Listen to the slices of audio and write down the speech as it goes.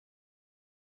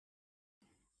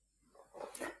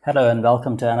Hello and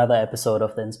welcome to another episode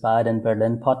of the Inspired in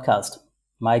Berlin podcast.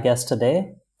 My guest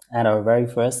today, and our very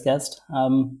first guest,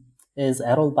 is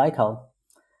Erol Baykal.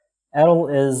 Erol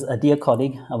is a dear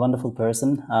colleague, a wonderful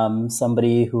person,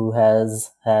 somebody who has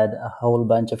had a whole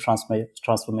bunch of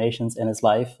transformations in his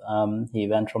life. He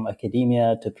went from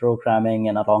academia to programming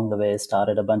and along the way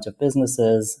started a bunch of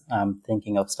businesses,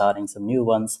 thinking of starting some new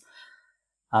ones.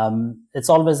 It's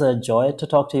always a joy to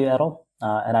talk to you, Errol,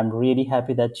 and I'm really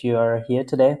happy that you are here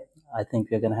today. I think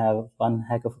we're going to have one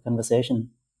heck of a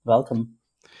conversation. Welcome.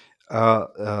 Uh,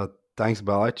 uh, Thanks,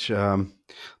 Balach.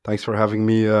 Thanks for having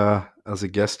me as a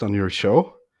guest on your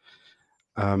show.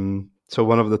 So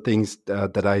one of the things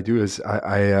that I do is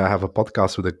I have a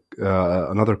podcast with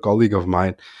another colleague of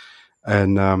mine,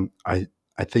 and I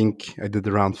think I did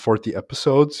around 40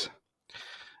 episodes.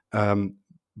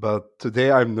 But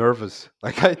today I'm nervous.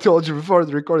 Like I told you before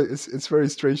the recording, it's very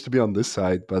strange to be on this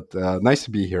side, but nice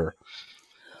to be here.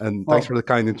 And thanks for Well, the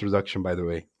kind introduction, by the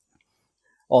way.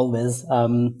 always.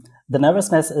 The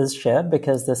nervousness is shared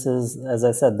because this is, as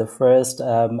I said, the first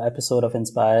episode of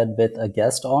Inspired with a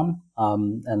guest on,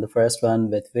 and the first one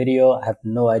with video. I have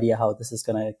no idea how this is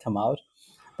going to come out,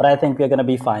 but I think we're going to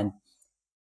be fine.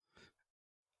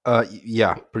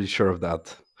 Yeah, pretty sure of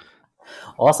that.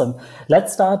 Awesome.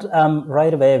 Let's start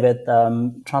right away with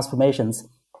transformations.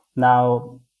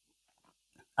 Now,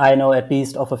 I know at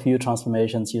least of a few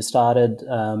transformations. You started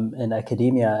in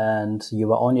academia and you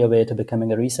were on your way to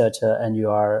becoming a researcher, and you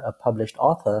are a published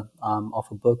author of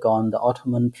a book on the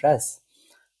Ottoman press.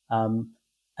 Um,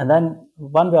 and then,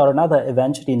 one way or another,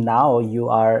 eventually now you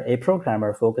are a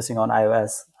programmer focusing on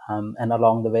iOS. And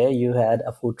along the way, you had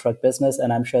a food truck business.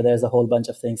 And I'm sure there's a whole bunch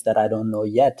of things that I don't know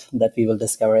yet that we will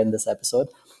discover in this episode.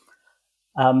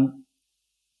 Um,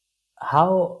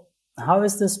 how how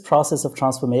is this process of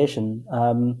transformation?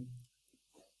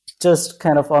 Just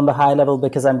kind of on the high level,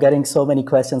 because I'm getting so many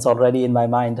questions already in my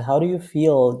mind. How do you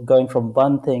feel going from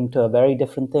one thing to a very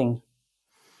different thing?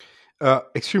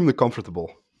 Extremely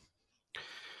comfortable.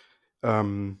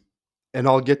 Um, and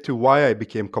I'll get to why I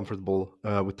became comfortable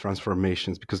with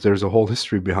transformations because there's a whole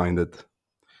history behind it.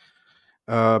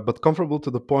 But comfortable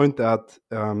to the point that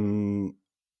I'm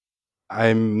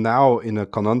now in a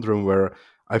conundrum where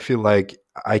I feel like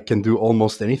I can do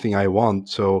almost anything I want.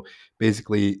 So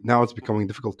basically, now it's becoming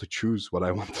difficult to choose what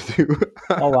I want to do.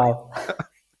 Oh, wow.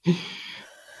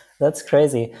 That's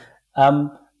crazy.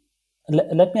 Um,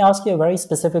 Let me ask you a very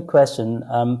specific question.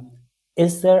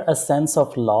 Is there a sense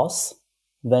of loss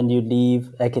when you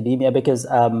leave academia? Because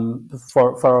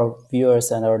for our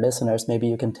viewers and our listeners, maybe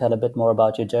you can tell a bit more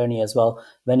about your journey as well.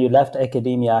 When you left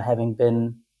academia, having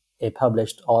been a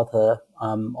published author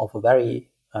of a very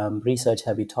research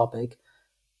heavy topic,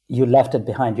 you left it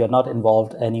behind. You're not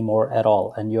involved anymore at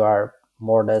all, and you are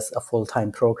more or less a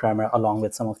full-time programmer along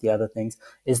with some of the other things.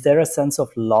 Is there a sense of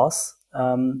loss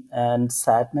and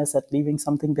sadness at leaving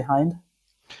something behind?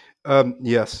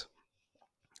 Yes.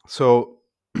 So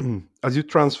as you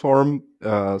transform,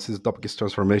 since the topic is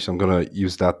transformation, I'm going to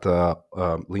use that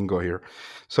lingo here.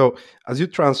 So as you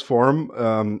transform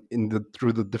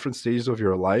through the different stages of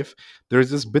your life, there's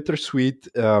this bittersweet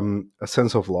a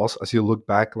sense of loss as you look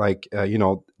back. Like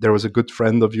there was a good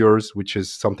friend of yours, which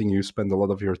is something you spend a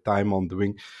lot of your time on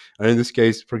doing. And in this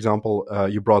case, for example,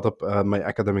 you brought up my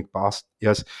academic past.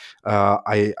 Yes,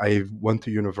 I went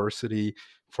to university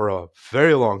for a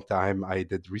very long time. I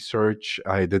did research,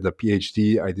 I did a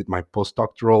PhD, I did my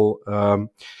postdoctoral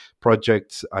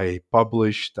projects, I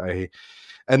published,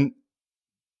 and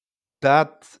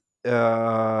that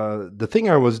the thing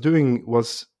I was doing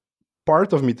was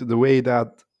part of me to the way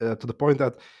that to the point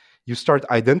that you start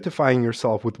identifying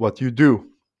yourself with what you do.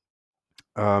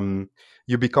 Um,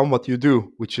 you become what you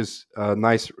do, which is a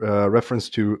nice reference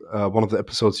to one of the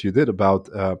episodes you did about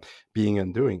being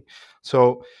and doing.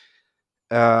 So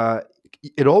uh,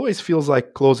 it always feels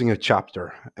like closing a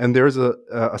chapter, and there's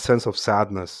a sense of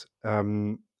sadness.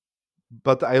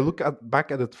 But I look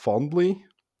back at it fondly.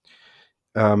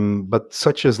 But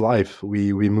such is life.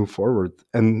 We move forward,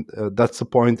 and that's the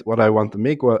point. What I want to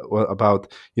make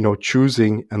about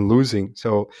choosing and losing.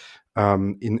 So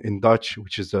in Dutch,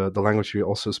 which is the language we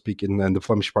also speak in the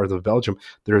Flemish part of Belgium,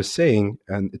 there is a saying,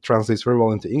 and it translates very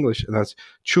well into English, and that's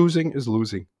choosing is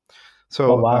losing. Oh,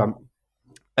 So wow.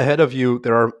 ahead of you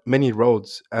there are many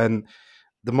roads, and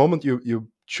the moment you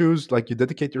choose, like you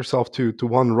dedicate yourself to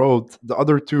one road, the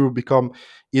other two become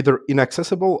either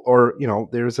inaccessible, or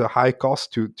there's a high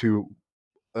cost to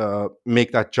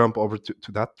make that jump over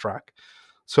to that track.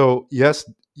 So yes,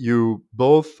 you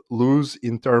both lose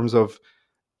in terms of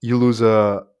you lose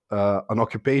an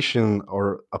occupation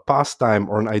or a pastime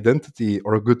or an identity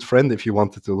or a good friend, if you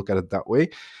wanted to look at it that way.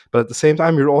 But at the same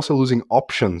time, you're also losing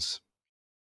options.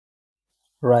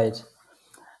 Right.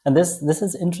 And this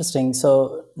is interesting.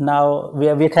 So now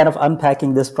we're kind of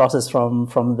unpacking this process from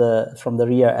the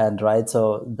rear end, right?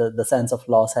 So the sense of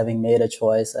loss, having made a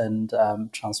choice and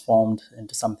transformed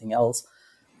into something else.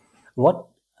 What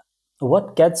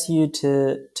what gets you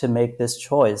to make this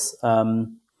choice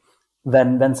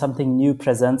when something new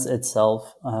presents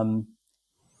itself?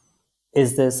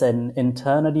 Is this an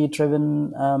internally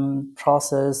driven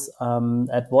process?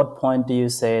 At what point do you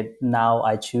say, now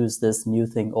I choose this new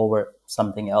thing over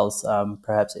something else?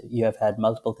 Perhaps you have had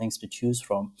multiple things to choose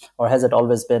from, or has it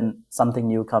always been something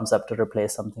new comes up to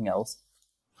replace something else?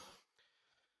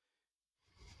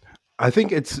 I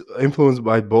think it's influenced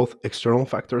by both external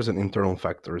factors and internal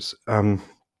factors.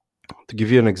 To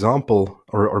give you an example,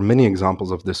 or many examples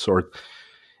of this sort,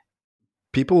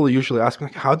 people usually ask me,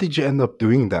 like, how did you end up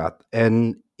doing that?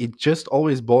 And it just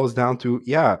always boils down to,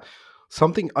 yeah,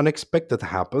 something unexpected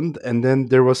happened. And then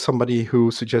there was somebody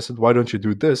who suggested, why don't you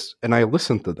do this? And I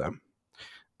listened to them.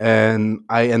 And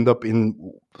I end up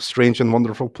in strange and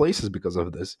wonderful places because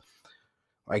of this.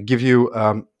 I give you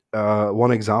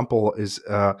one example is,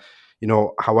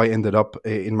 how I ended up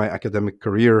in my academic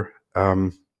career.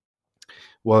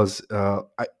 Was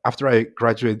after I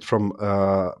graduated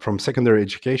from secondary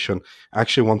education, I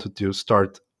actually wanted to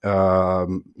start,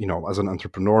 as an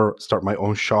entrepreneur, start my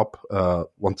own shop,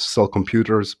 want to sell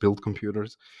computers, build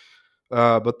computers.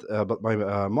 But my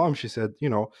mom, she said,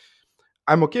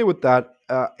 I'm okay with that.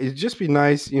 It'd just be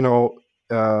nice,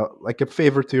 like a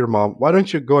favor to your mom. Why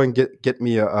don't you go and get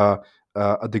me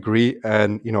a degree,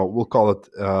 and we'll call it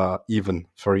even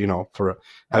for for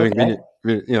having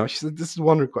Okay. she said, this is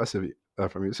one request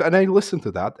from you. So, and I listened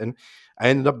to that, and I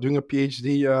ended up doing a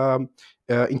PhD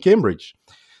in Cambridge.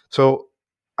 So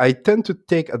I tend to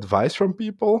take advice from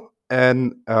people,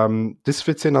 and this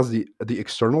fits in as the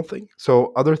external thing.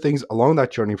 So other things along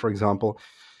that journey, for example,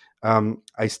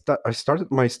 I started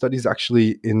my studies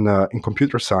actually in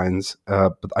computer science,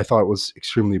 but I thought it was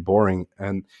extremely boring.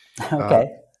 And uh, Okay.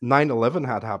 9/11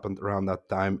 had happened around that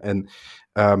time, and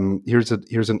here's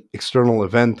an external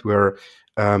event where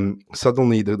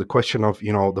suddenly the question of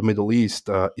the Middle East,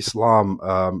 Islam,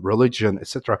 religion,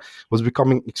 etc., was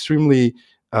becoming extremely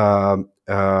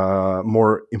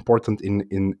more important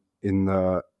in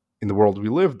the world we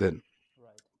lived in.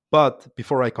 Right. But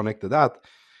before I connected that,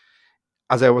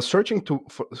 as I was searching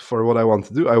for what I want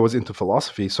to do, I was into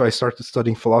philosophy. So I started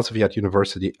studying philosophy at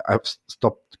university. I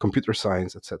stopped computer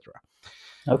science, etc.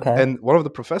 Okay. And one of the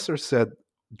professors said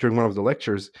during one of the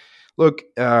lectures, "Look,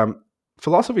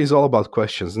 philosophy is all about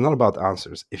questions, not about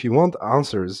answers. If you want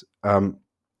answers,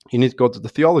 you need to go to the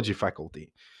theology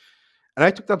faculty." And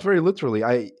I took that very literally.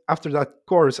 After that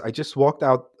course, I just walked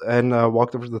out and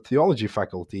walked over to the theology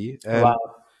faculty, and Wow.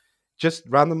 just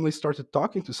randomly started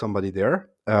talking to somebody there.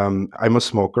 I'm a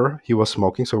smoker. He was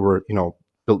smoking, so we're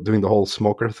doing the whole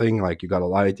smoker thing. Like, you got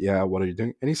a light, yeah. What are you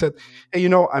doing? And he said, Mhm. "Hey,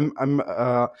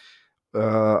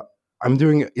 uh, I'm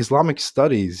doing Islamic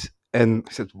studies." And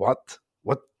I said, "What?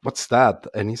 What's that?"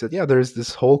 And he said, "Yeah, there's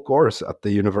this whole course at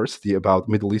the university about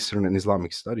Middle Eastern and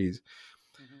Islamic studies."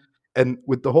 Mhm. And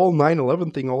with the whole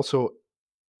 9/11 thing, also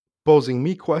posing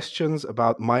me questions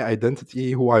about my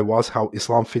identity, who I was, how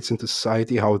Islam fits into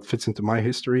society, how it fits into my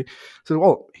history. So,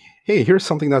 well, hey, here's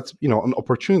something that's, an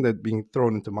opportunity that's being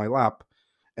thrown into my lap.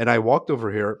 And I walked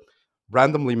over here,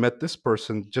 randomly met this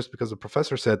person just because the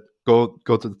professor said, go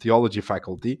to the theology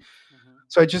faculty. Mhm.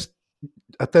 So I just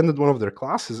attended one of their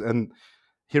classes, and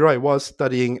here I was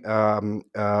studying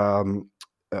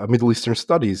Middle Eastern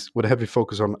studies with a heavy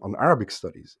focus on Arabic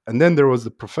studies. And then there was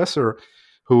the professor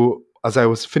who, as I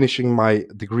was finishing my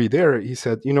degree there, he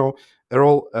said,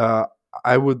 Erol,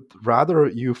 I would rather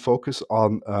you focus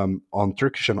on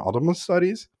Turkish and Ottoman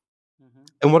studies. Mhm.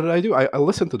 And what did I do? I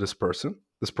listened to this person,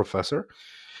 this professor,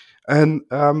 and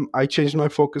I changed my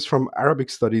focus from Arabic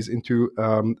studies into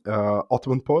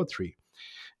Ottoman poetry.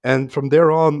 And from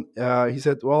there on, he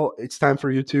said, "Well, it's time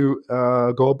for you to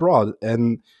go abroad."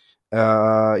 And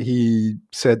he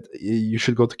said, "You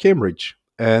should go to Cambridge."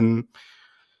 And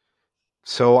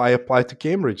so I applied to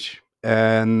Cambridge,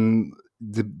 and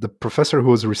the professor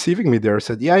who was receiving me there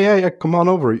said, "Yeah, yeah, yeah, come on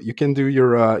over. You can do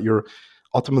your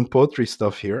Ottoman poetry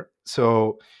stuff here."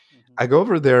 So Mhm. I go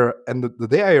over there, and the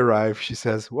day I arrive, she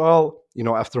says, "Well,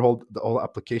 after the whole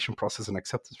application process and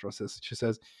acceptance process, she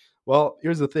says, well,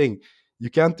 here's the thing. You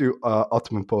can't do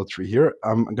Ottoman poetry here.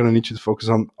 I'm going to need you to focus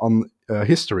on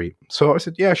history." So I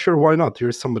said, "Yeah, sure, why not?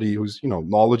 Here's somebody who's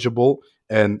knowledgeable,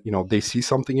 and they see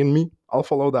something in me. I'll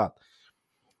follow that."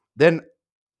 Then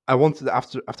I wanted,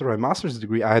 after my master's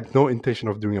degree, I had no intention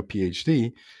of doing a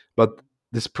PhD, but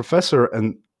this professor and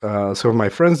some of my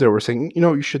friends there were saying,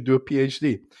 you should do a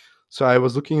PhD. So I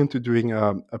was looking into doing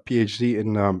a PhD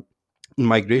in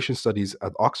migration studies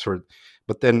at Oxford,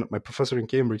 but then my professor in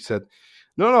Cambridge said,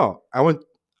 "No, no, I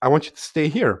want you to stay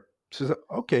here." So I said,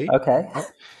 okay. Okay.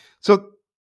 So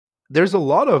there's a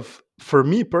lot of, for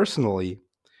me personally,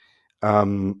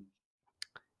 um,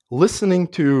 listening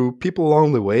to people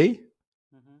along the way,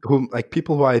 who, like,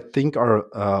 people who I think are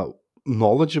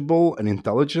knowledgeable and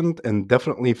intelligent and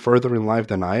definitely further in life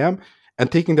than I am,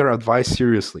 and taking their advice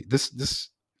seriously. This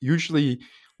usually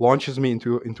launches me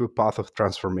into a path of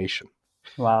transformation.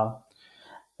 Wow.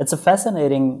 It's a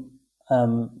fascinating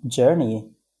journey,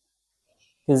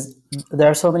 because there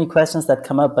are so many questions that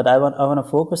come up, but I want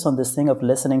to focus on this thing of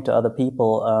listening to other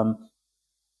people,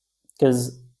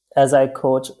 because as I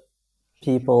coach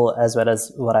people, as well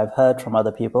as what I've heard from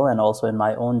other people, and also in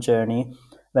my own journey,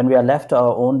 when we are left to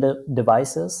our own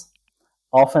devices,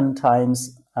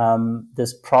 oftentimes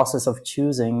this process of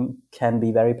choosing can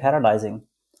be very paralyzing.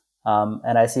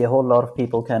 And I see a whole lot of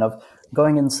people kind of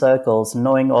going in circles,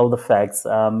 knowing all the facts,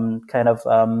 kind of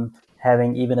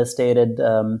having even a stated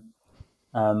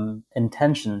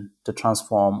intention to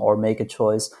transform or make a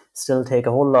choice, still take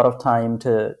a whole lot of time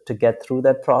to get through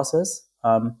that process.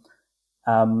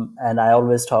 And I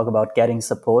always talk about getting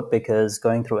support, because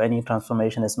going through any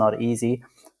transformation is not easy.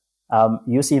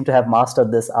 You seem to have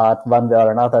mastered this art one way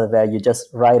or another, where you just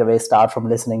right away start from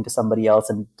listening to somebody else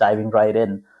and diving right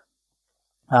in.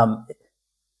 Um,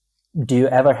 do you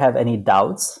ever have any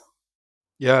doubts?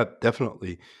 Yeah,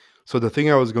 definitely. So the thing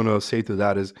I was going to say to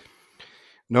that is,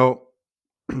 no,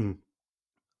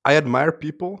 I admire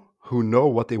people who know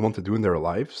what they want to do in their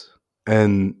lives,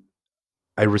 and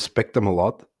I respect them a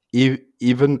lot.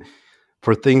 Even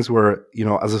for things where,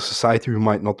 as a society, we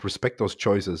might not respect those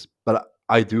choices, but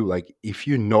I do. Like, if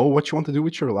you know what you want to do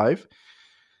with your life,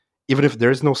 even if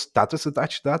there's no status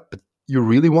attached to that, but you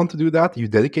really want to do that, you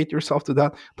dedicate yourself to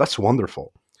that, that's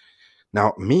wonderful.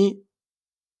 Now, me,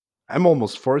 I'm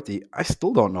almost 40. I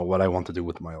still don't know what I want to do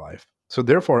with my life. So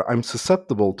therefore, I'm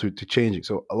susceptible to changing.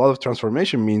 So a lot of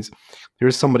transformation means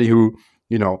here's somebody who,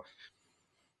 you know,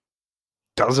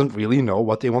 doesn't really know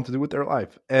what they want to do with their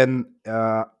life. And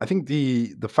I think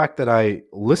the fact that I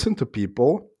listen to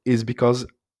people is because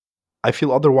I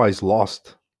feel otherwise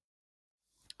lost.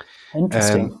 And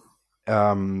Interesting.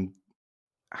 um,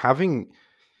 having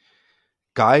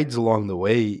guides along the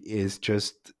way is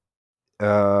just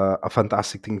a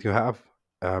fantastic thing to have.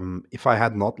 If I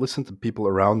had not listened to people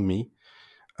around me,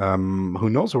 who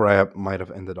knows where I might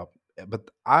have ended up.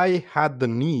 But I had the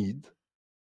need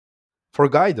for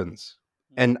guidance.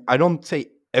 And I don't say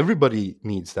everybody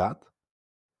needs that.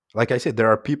 Like I said, there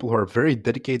are people who are very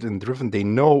dedicated and driven. They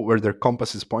know where their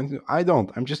compass is pointing. I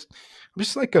don't. I'm just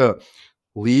like a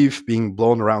leaf being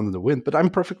blown around in the wind, but I'm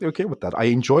perfectly okay with that. I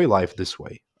enjoy life this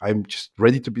way. I'm just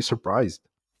ready to be surprised.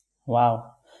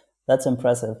 Wow, that's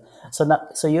impressive.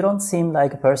 So you don't seem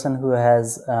like a person who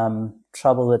has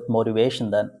trouble with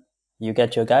motivation. Then you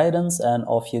get your guidance and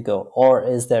off you go. Or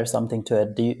is there something to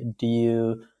it? Do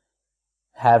you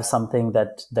have something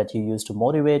that you use to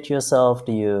motivate yourself?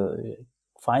 Do you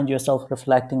find yourself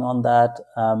reflecting on that,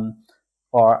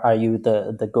 or are you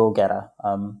the go getter?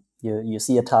 You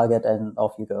see a target and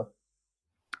off you go.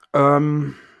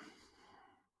 Um,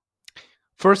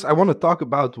 First, I want to talk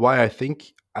about why I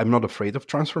think I'm not afraid of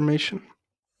transformation.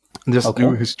 And this to do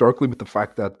Okay. historically with the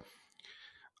fact that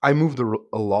I moved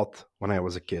a lot when I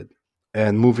was a kid.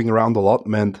 And moving around a lot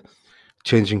meant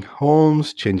changing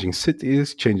homes, changing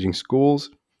cities, changing schools.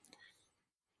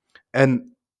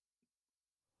 And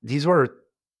these were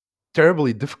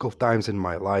terribly difficult times in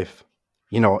my life.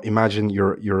 Imagine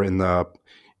you're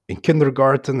in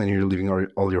kindergarten and you're leaving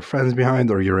all your friends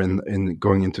behind, or you're in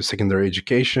going into secondary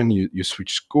education. You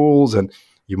switch schools and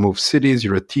you move cities.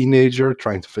 You're a teenager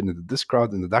trying to fit into this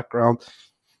crowd, into that crowd.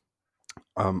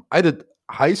 I did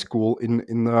high school in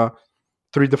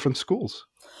 3 different schools.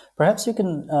 Perhaps you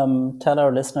can tell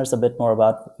our listeners a bit more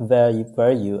about where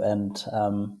you and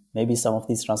maybe some of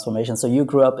these transformations. So you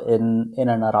grew up in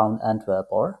and around Antwerp,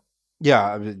 or?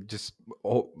 Yeah, I mean, just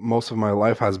most of my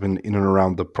life has been in and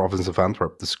around the province of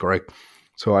Antwerp. This is correct.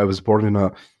 So I was born in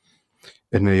a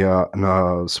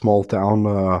small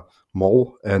town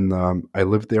mall, and I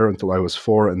lived there until I was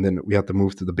 4, and then we had to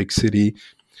move to the big city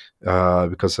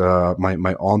because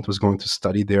my aunt was going to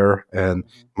study there, and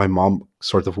my mom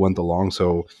sort of went along.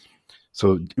 So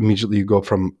immediately you go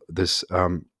from this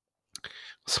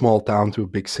small town to a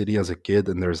big city as a kid,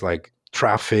 and there's like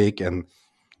traffic and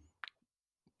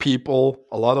people,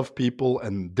 a lot of people,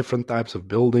 and different types of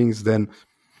buildings. Then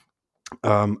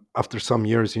After some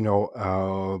years,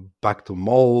 back to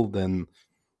Mol, then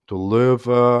to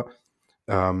Leuven.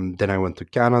 Then I went to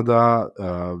Canada.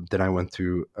 Then I went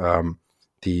to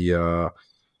the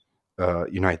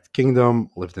United Kingdom,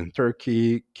 lived in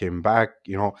Turkey, came back,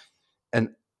 and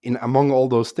in among all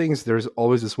those things, there's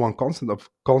always this one constant of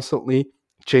constantly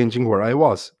changing where I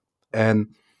was. And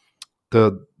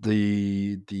the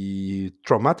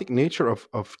traumatic nature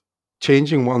of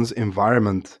changing one's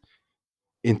environment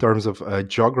in terms of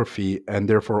geography and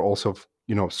therefore also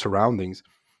surroundings.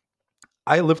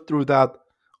 I lived through that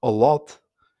a lot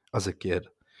as a kid,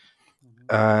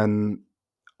 and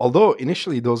although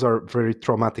initially those are very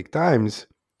traumatic times,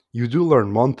 you do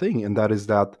learn one thing, and that is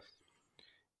that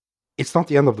it's not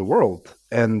the end of the world,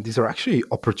 and these are actually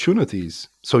opportunities.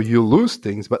 So you lose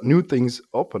things, but new things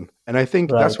open. And I think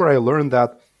that's Right. where I learned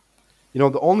that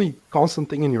the only constant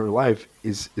thing in your life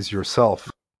is yourself.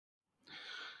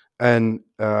 And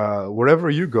wherever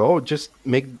you go, just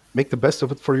make the best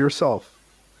of it for yourself.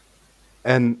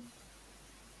 And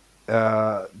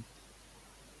uh,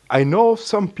 I know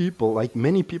some people, like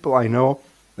many people I know,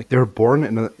 like they're born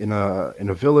in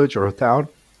a village or a town,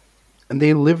 and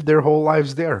they live their whole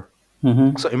lives there.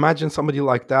 Mm-hmm. So imagine somebody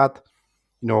like that,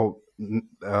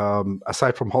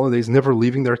 aside from holidays, never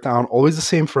leaving their town, always the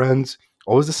same friends,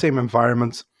 always the same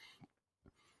environments.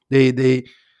 They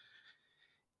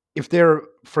if they're,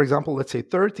 for example, let's say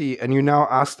 30, and you now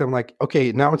ask them like,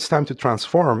 okay, now it's time to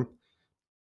transform,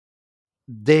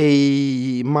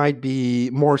 they might be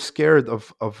more scared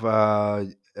of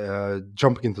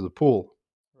jumping into the pool.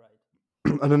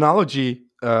 An analogy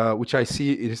which I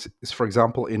see is for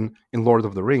example in Lord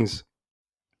of the Rings.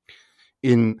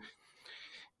 In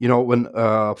when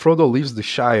Frodo leaves the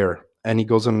Shire and he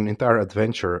goes on an entire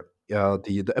adventure,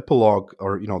 the epilogue,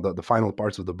 or the final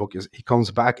parts of the book, is he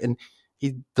comes back and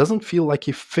he doesn't feel like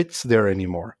he fits there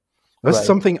anymore. That's Right.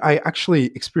 something I actually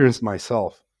experienced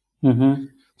myself. Mm-hmm.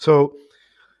 So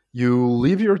you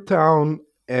leave your town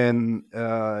and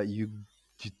you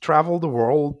travel the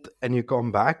world and you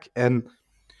come back, and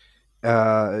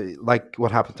like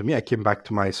what happened to me, I came back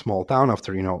to my small town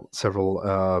after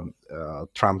several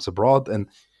tramps abroad, and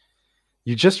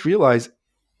you just realize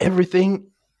everything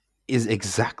is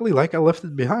exactly like I left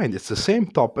it behind. It's the same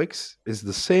topics, it's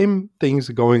the same things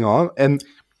going on, and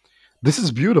this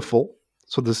is beautiful.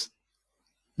 So there's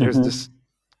Mm-hmm. this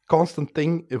constant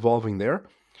thing evolving there.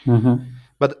 Mm-hmm.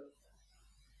 But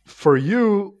for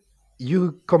you,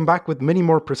 you come back with many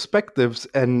more perspectives,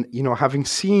 and having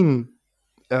seen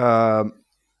uh,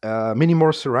 many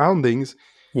more surroundings,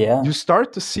 Yeah. you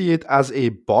start to see it as a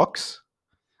box,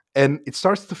 and it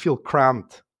starts to feel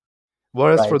cramped.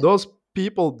 Whereas for Right. those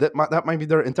people, that might be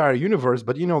their entire universe,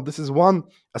 but this is a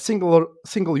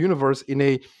single universe in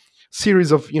a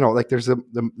series of like there's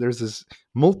this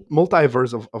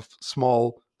multiverse of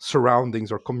small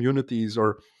surroundings or communities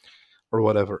or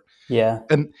whatever. Yeah.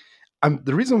 And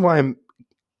the reason why I'm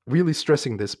really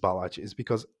stressing this, Balaj, is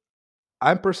because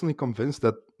I'm personally convinced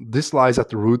that this lies at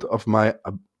the root of my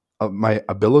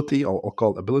ability, or I'll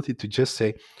call it ability, to just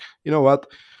say, you know what,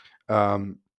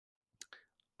 um,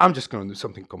 I'm just going to do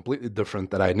something completely different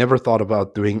that I never thought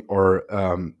about doing, or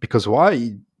because why?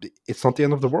 It's not the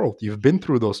end of the world. You've been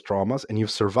through those traumas and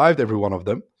you've survived every one of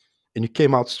them, and you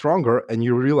came out stronger, and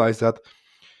you realize that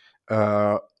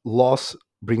loss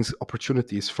brings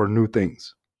opportunities for new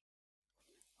things.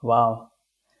 Wow.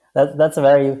 That's a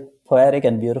very poetic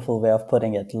and beautiful way of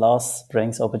putting it. Loss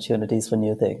brings opportunities for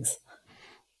new things.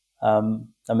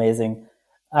 Amazing.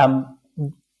 Um,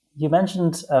 you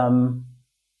mentioned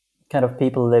kind of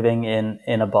people living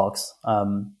in a box.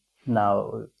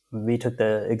 Now, we took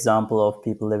the example of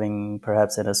people living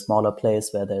perhaps in a smaller place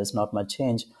where there's not much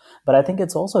change. But I think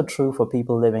it's also true for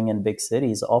people living in big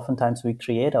cities. Oftentimes we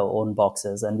create our own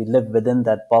boxes and we live within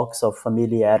that box of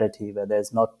familiarity where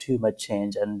there's not too much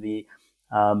change, and we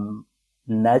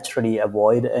naturally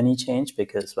avoid any change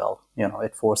because, well,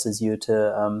 it forces you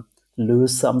to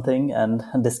lose something and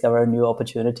discover a new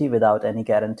opportunity without any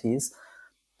guarantees.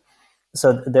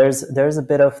 So there's a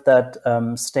bit of that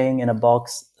staying in a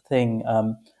box thing,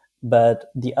 but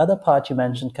the other part you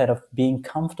mentioned, kind of being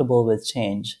comfortable with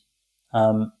change,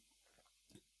 um,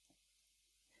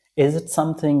 is it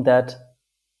something that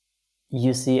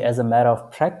you see as a matter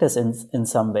of practice in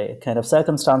some way? Kind of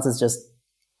circumstances just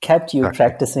kept you Exactly.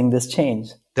 practicing this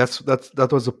change. That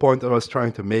was the point that I was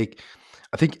trying to make.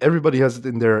 I think everybody has it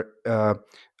in their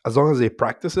as long as they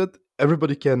practice it,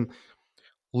 everybody can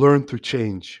learn to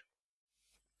change.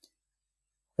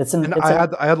 It's an And it's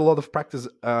an I had a lot of practice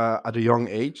at a young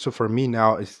age. So for me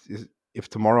now, is if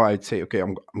tomorrow I'd say, okay,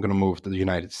 I'm going to move to the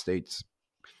United States,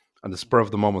 on the spur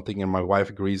of the moment thing, and my wife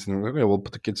agrees, and okay, we'll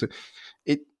put the kids.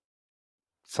 It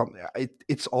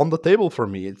it's on the table for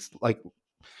me. It's like,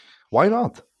 why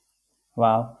not?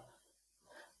 Wow.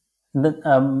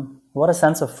 What a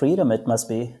sense of freedom it must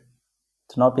be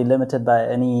to not be limited by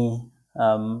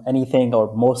anything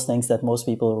or most things that most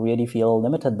people really feel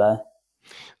limited by.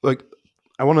 Like,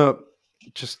 I want to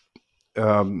just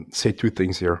say two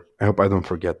things here. I hope I don't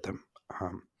forget them.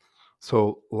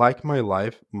 So, like my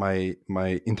life, my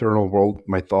internal world,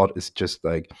 my thought is just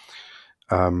like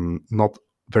not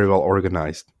very well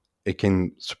organized. It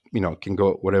can, can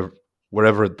go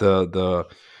wherever the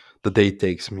day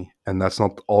takes me, and that's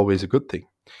not always a good thing.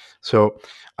 So,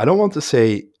 I don't want to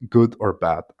say good or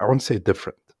bad. I want to say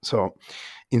different. So,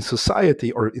 in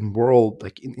society or in world,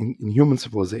 like in human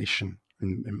civilization,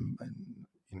 you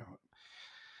know,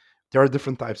 there are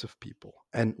different types of people,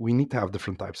 and we need to have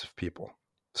different types of people.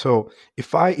 So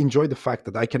if I enjoy the fact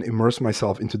that I can immerse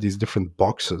myself into these different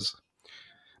boxes,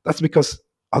 that's because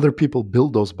other people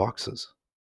build those boxes.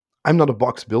 I'm not a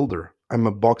box builder, I'm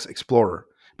a box explorer.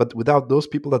 But without those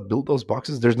people that build those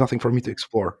boxes, there's nothing for me to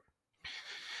explore.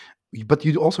 But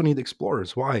you also need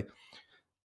explorers. Why?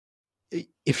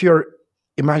 If you're,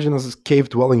 imagine as cave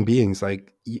dwelling beings,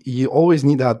 like you always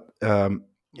need that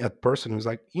person who's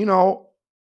like,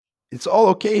 it's all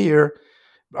okay here.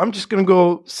 I'm just gonna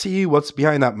go see what's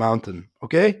behind that mountain,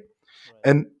 okay? Right.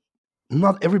 And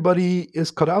not everybody is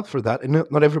cut out for that, and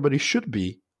not everybody should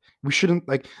be. We shouldn't,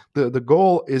 like, the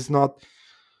goal is not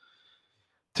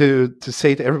to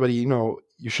say to everybody,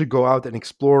 you should go out and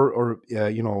explore or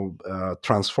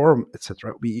transform,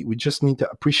 etc. We just need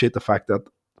to appreciate the fact that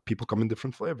people come in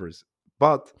different flavors,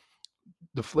 but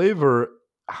the flavor,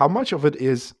 how much of it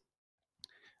is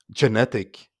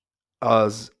genetic,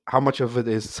 as how much of it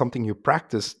is something you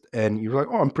practiced and you're like,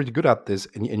 oh, I'm pretty good at this,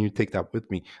 and you take that with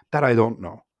me, that I don't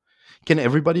know. Can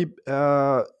everybody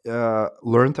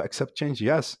learn to accept change?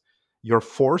 Yes. You're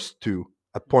forced to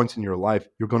at points in your life.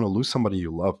 You're going to lose somebody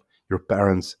you love, your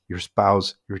parents, your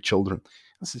spouse, your children.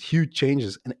 This is huge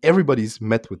changes, and everybody's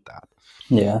met with that.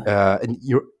 Yeah.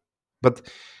 But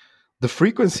the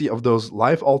frequency of those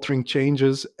life altering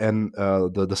changes, and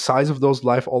the size of those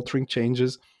life altering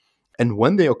changes, and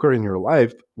when they occur in your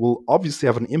life, will obviously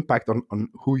have an impact on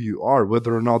who you are,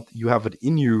 whether or not you have it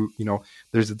in you.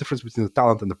 There's a difference between the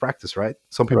talent and the practice, right?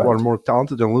 Some people Right. are more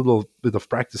talented, and a little bit of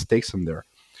practice takes them there.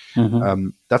 Mm-hmm.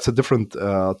 That's a different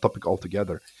topic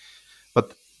altogether.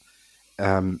 But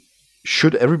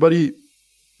should everybody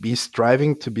be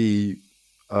striving to be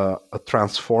a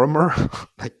transformer,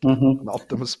 like an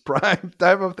Optimus Prime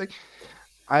type of thing?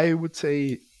 I would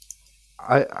say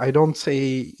I don't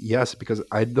say yes, because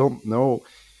I don't know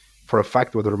for a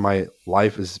fact whether my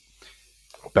life is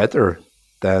better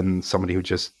than somebody who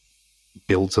just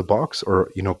builds a box or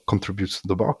contributes to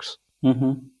the box.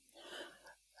 Mm-hmm.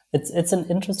 It's an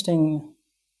interesting.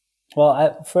 Well,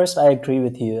 I agree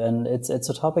with you, and it's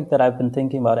a topic that I've been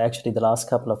thinking about actually the last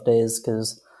couple of days,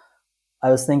 because I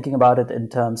was thinking about it in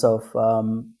terms of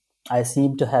I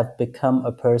seem to have become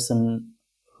a person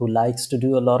who likes to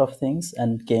do a lot of things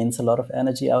and gains a lot of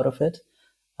energy out of it.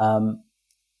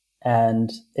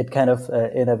 And it kind of,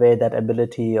 in a way, that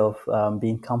ability of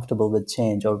being comfortable with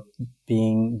change, or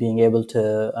being able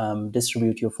to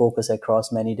distribute your focus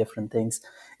across many different things,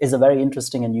 is a very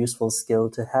interesting and useful skill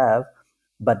to have.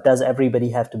 But does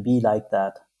everybody have to be like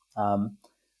that?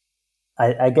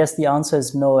 I guess the answer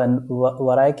is no. And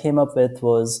what I came up with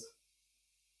was,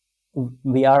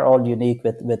 we are all unique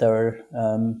with our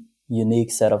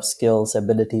unique set of skills,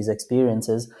 abilities,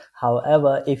 experiences.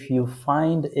 However, if you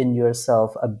find in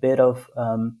yourself a bit of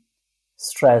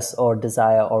stress or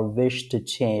desire or wish to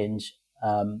change,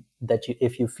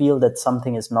 if you feel that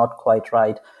something is not quite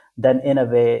right, then in a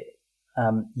way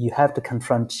you have to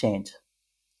confront change,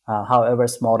 however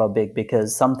small or big,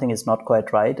 because something is not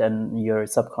quite right, and your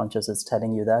subconscious is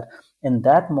telling you that. In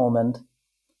that moment,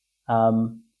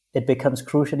 it becomes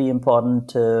crucially important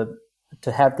to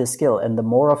have this skill, and the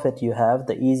more of it you have,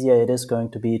 the easier it is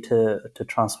going to be to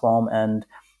transform. And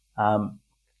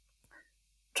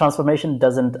transformation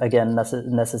doesn't, again,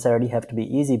 necessarily have to be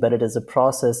easy, but it is a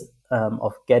process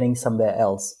of getting somewhere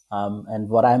else. And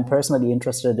what I'm personally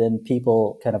interested in,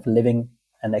 people kind of living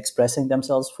and expressing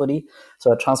themselves fully.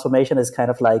 So a transformation is kind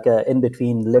of like a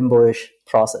in-between limbo-ish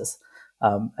process.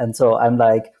 And so I'm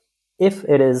like, if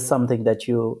it is something that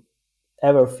you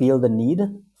ever feel the need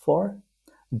for,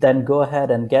 then go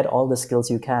ahead and get all the skills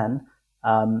you can.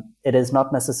 It is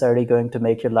not necessarily going to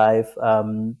make your life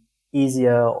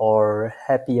easier or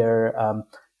happier,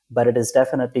 but it is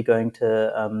definitely going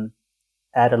to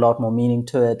add a lot more meaning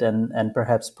to it, and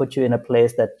perhaps put you in a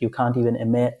place that you can't even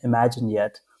imagine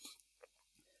yet.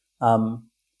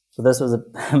 So this was a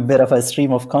bit of a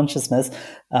stream of consciousness.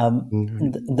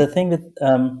 The thing with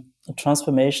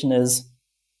transformation is,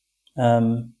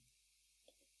 I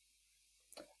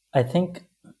think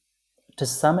to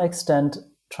some extent,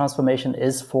 transformation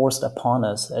is forced upon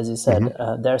us. As you said,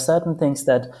 there are certain things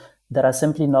that are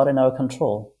simply not in our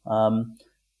control.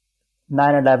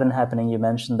 9/11 happening, you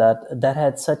mentioned that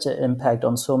had such an impact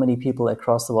on so many people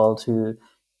across the world who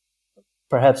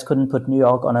perhaps couldn't put New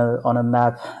York on a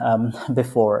map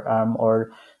before,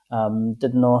 or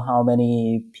didn't know how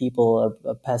many people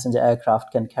a passenger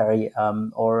aircraft can carry,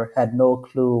 or had no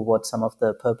clue what some of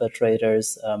the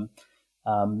perpetrators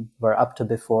were up to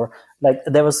before. Like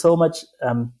there was so much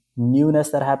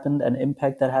newness that happened and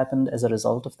impact that happened as a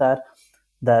result of that.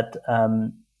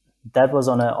 That was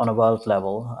on a world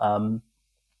level.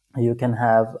 You can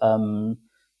have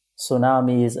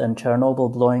tsunamis and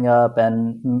Chernobyl blowing up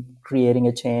and creating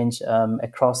a change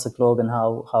across the globe in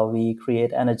how we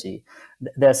create energy.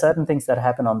 There are certain things that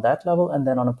happen on that level, and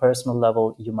then on a personal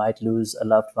level, you might lose a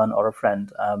loved one or a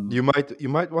friend. You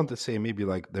might want to say maybe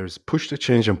like there's push to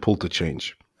change and pull to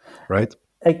change, right?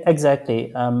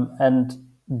 Exactly, and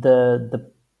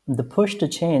the push to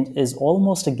change is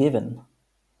almost a given,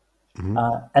 and You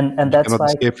that's cannot why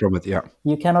escape from it. Yeah.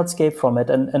 you cannot escape from it.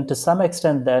 And to some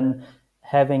extent, then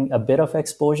having a bit of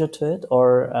exposure to it,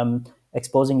 or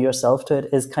exposing yourself to it,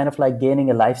 is kind of like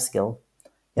gaining a life skill.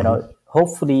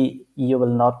 Hopefully you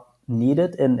will not need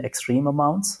it in extreme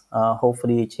amounts.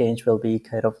 Hopefully change will be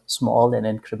kind of small and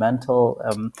incremental,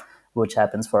 which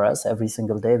happens for us every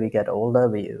single day. We get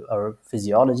older, our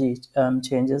physiology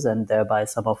changes, and thereby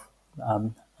some of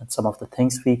the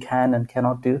things we can and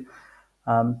cannot do.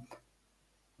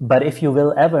 But if you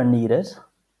will ever need it,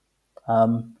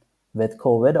 with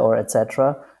COVID or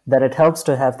etc., that it helps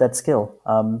to have that skill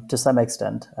to some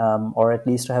extent, or at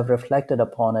least to have reflected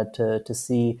upon it to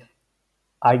see,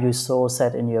 are you so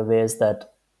set in your ways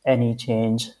that any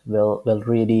change will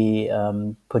really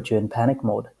put you in panic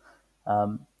mode?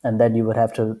 And then you would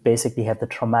have to basically have the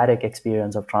traumatic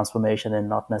experience of transformation and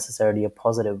not necessarily a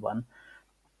positive one.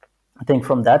 I think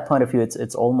from that point of view,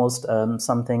 it's almost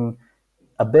something,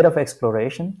 a bit of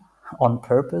exploration on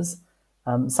purpose.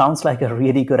 Sounds like a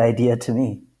really good idea to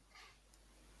me.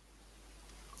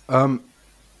 To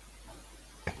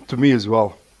me as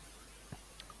well.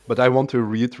 But I want to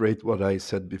reiterate what I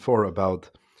said before about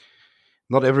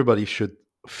not everybody should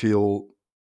feel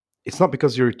it's not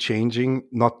because you're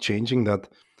not changing, that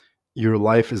your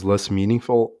life is less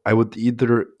meaningful. I would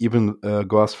either even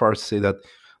go as far as to say that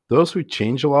those who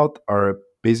change a lot are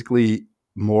basically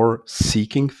more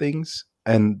seeking things,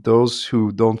 and those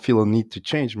who don't feel a need to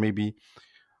change maybe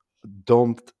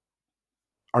don't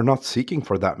are not seeking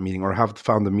for that meaning or have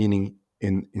found the meaning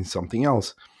in something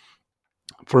else.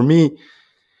 For me,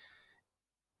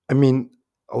 I mean,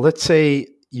 let's say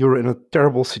you're in a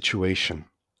terrible situation,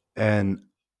 and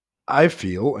I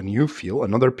feel, and you feel,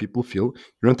 and other people feel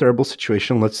you're in a terrible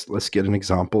situation. Let's get an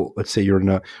example. Let's say you're in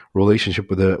a relationship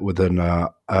with an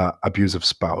abusive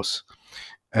spouse,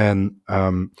 and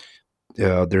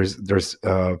there's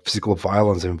physical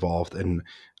violence involved, and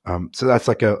so that's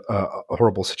like a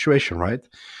horrible situation, right?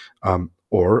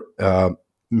 Or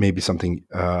maybe something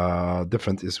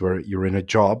different is where you're in a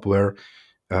job where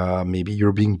maybe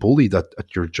you're being bullied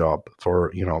at your job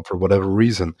for for whatever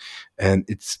reason, and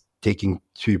it's taking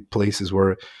to places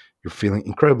where you're feeling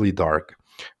incredibly dark,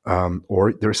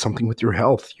 or there's something with your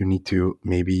health. You need to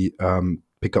maybe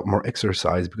pick up more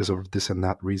exercise because of this and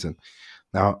that reason.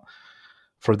 Now,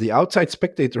 for the outside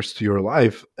spectators to your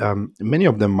life, many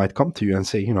of them might come to you and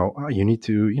say, you need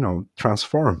to,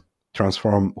 transform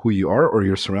who you are or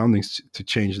your surroundings to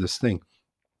change this thing.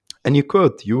 And you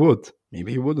would,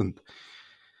 maybe you wouldn't.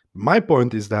 My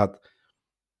point is that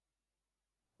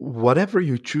whatever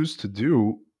you choose to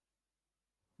do,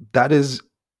 that is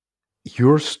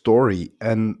your story.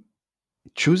 And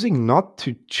choosing not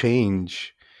to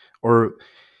change or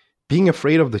being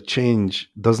afraid of the change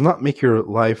does not make your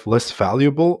life less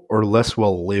valuable or less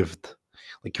well lived.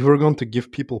 Like, if we're going to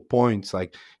give people points,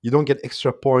 like, you don't get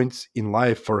extra points in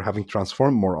life for having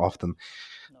transformed more often.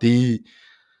 The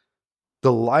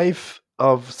life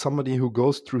of somebody who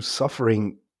goes through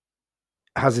suffering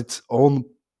has its own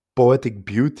poetic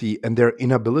beauty, and their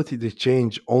inability to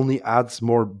change only adds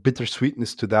more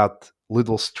bittersweetness to that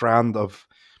little strand of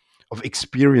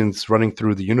experience running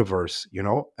through the universe,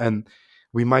 and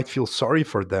we might feel sorry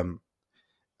for them,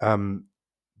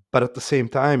 but at the same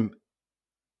time,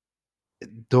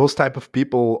 those type of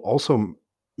people also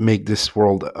make this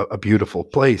world a beautiful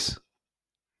place.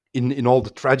 In all the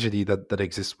tragedy that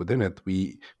exists within it,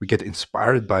 we get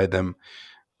inspired by them,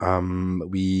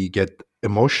 We get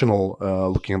emotional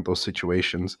looking at those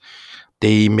situations.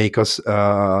 They make us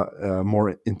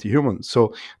more into humans.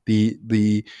 So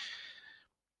the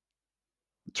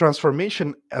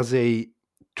transformation as a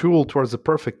tool towards a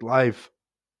perfect life,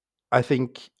 I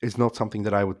think, is not something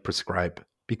that I would prescribe,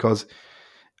 because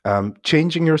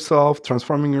changing yourself,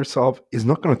 transforming yourself, is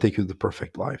not going to take you to the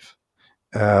perfect life.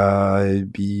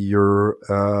 You're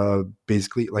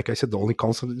basically, like I said, the only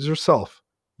constant is yourself.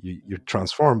 You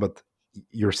transform, but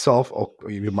yourself, or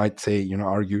you might say,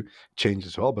 argue, change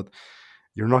as well, but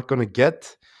you're not going to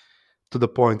get to the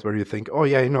point where you think, oh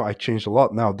yeah, I changed a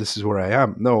lot, now this is where I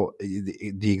am. No,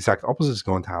 the exact opposite is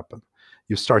going to happen.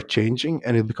 You start changing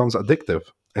and it becomes addictive,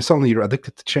 and suddenly you're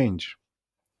addicted to change.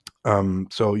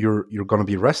 So you're going to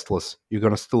be restless. You're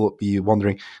going to still be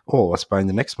wondering, oh, let's find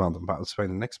the next mountain, let's find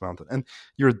the next mountain. And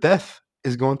your death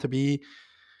is going to be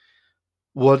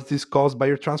what is caused by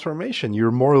your transformation.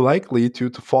 You're more likely to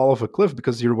fall off a cliff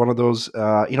because you're one of those,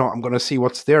 I'm going to see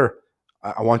what's there.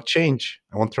 I want change.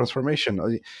 I want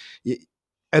transformation.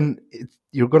 And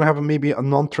you're going to have maybe a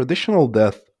non-traditional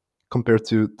death compared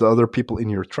to the other people in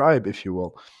your tribe, if you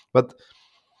will. But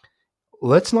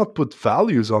let's not put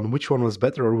values on which one was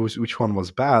better or which one was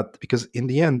bad, because in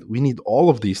the end, we need all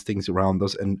of these things around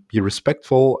us, and be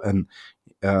respectful and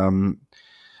um,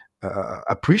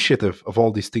 appreciative of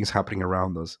all these things happening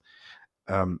around us.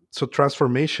 So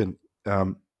transformation,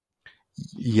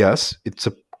 yes, it's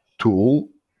a tool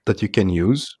that you can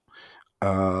use,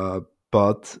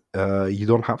 but you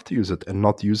don't have to use it. And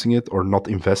not using it or not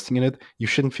investing in it, you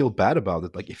shouldn't feel bad about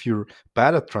it. Like, if you're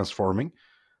bad at transforming,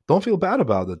 don't feel bad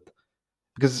about it,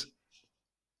 because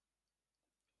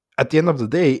at the end of the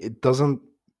day, it doesn't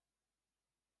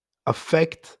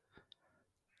affect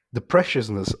the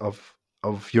preciousness of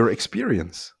your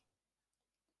experience.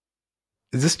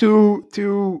 Is this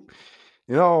too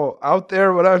out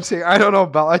there what I'm saying? I don't know,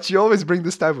 Balach. You always bring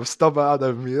this type of stuff out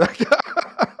of me.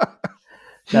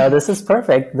 No, this is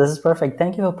perfect. This is perfect.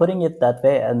 Thank you for putting it that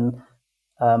way. And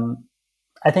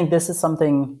I think this is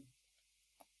something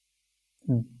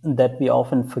that we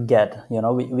often forget.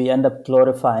 We end up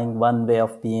glorifying one way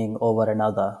of being over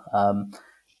another.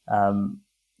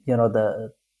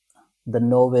 The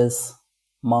novice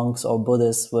monks or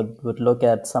Buddhists would look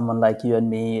at someone like you and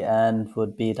me and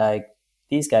would be like,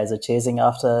 these guys are chasing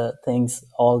after things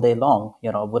all day long.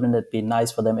 Wouldn't it be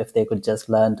nice for them if they could just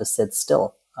learn to sit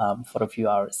still for a few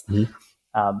hours? Mm-hmm.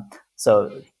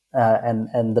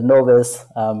 And the novice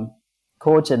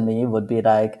coach in me would be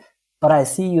like, but I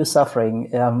see you suffering.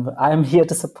 I'm here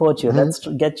to support you. Mm-hmm. Let's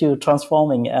get you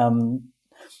transforming. And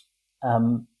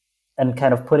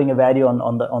kind of putting a value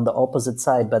on the opposite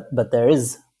side, but there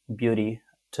is beauty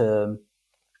to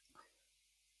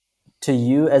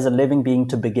you as a living being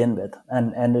to begin with,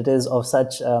 and it is of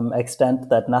such extent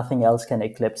that nothing else can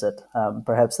eclipse it.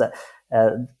 Perhaps that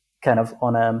kind of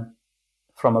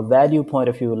from a value point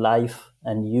of view, life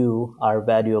and you are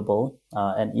valuable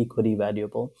and equally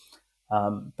valuable.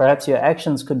 Perhaps your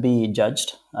actions could be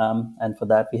judged, and for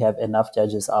that we have enough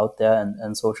judges out there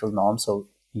and social norms. So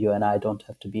you and I don't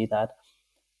have to be that.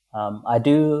 I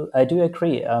do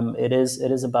agree. It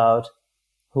is about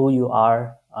who you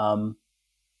are,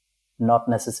 not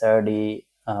necessarily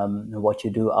what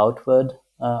you do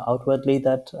outwardly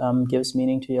that gives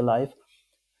meaning to your life.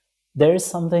 There is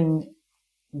something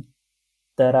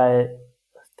that I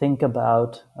think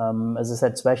about, as I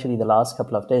said, especially the last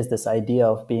couple of days, this idea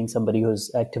of being somebody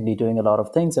who's actively doing a lot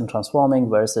of things and transforming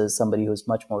versus somebody who's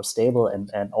much more stable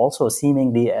and also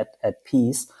seemingly at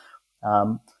peace.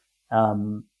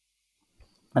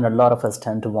 And a lot of us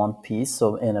tend to want peace.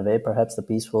 So in a way, perhaps the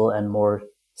peaceful and more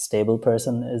stable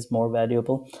person is more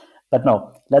valuable. But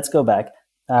no, let's go back.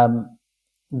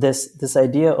 This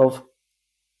idea of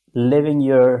living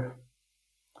your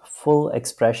full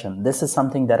expression, this is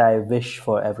something that I wish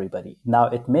for everybody. Now,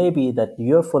 it may be that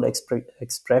your full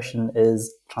expression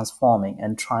is transforming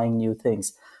and trying new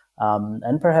things.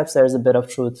 And perhaps there's a bit of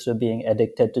truth to being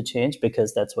addicted to change,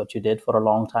 because that's what you did for a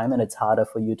long time and it's harder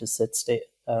for you to sit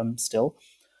still.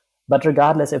 But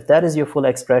regardless, if that is your full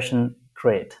expression,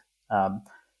 great.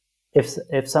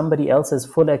 If somebody else's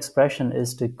full expression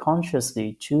is to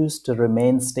consciously choose to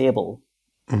remain stable,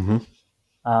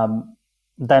 Mm-hmm.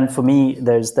 then for me,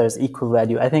 there's equal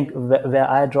value. I think where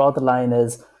I draw the line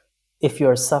is if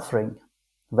you're suffering,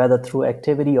 whether through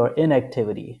activity or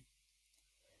inactivity,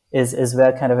 is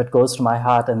where kind of it goes to my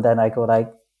heart. And then I go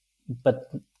like,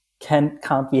 but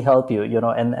can't we help you,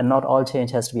 and not all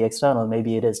change has to be external.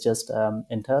 Maybe it is just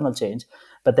internal change,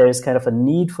 but there is kind of a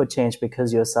need for change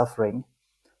because you're suffering.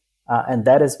 And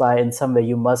that is why in some way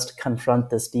you must confront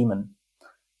this demon.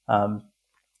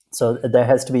 So there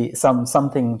has to be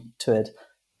something to it,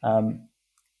 and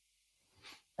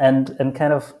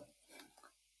kind of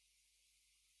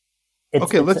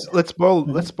Okay, it's let's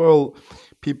boil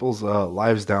people's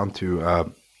lives down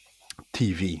to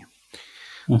TV.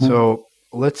 So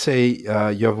let's say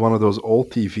you have one of those old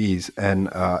TVs and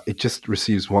it just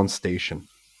receives one station,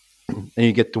 and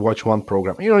you get to watch one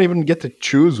program. You don't even get to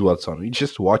choose what's on. You're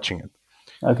just watching it.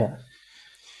 okay.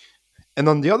 And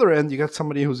on the other end, you got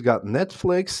somebody who's got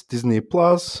Netflix, Disney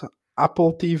Plus,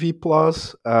 Apple TV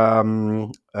Plus, HBO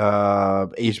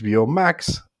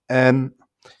Max, and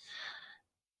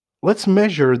let's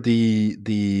measure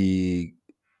the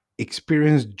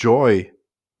experience joy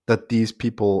that these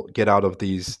people get out of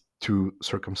these two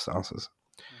circumstances.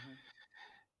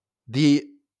 The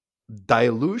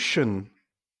dilution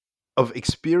of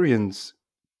experience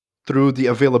through the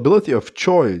availability of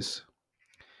choice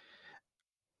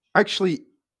actually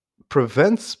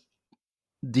prevents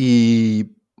the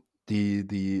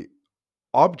the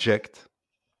object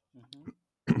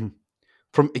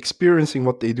from experiencing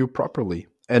what they do properly.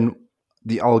 And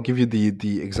I'll give you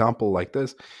the example like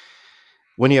this.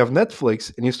 When you have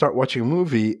Netflix and you start watching a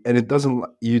movie and it doesn't,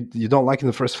 you don't like it in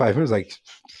the first 5 minutes, like,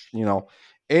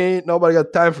 ain't nobody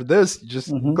got time for this.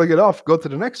 Just click it off, go to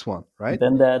the next one, right?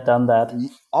 Been there, done that.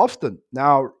 Often.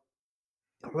 Now,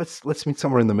 let's meet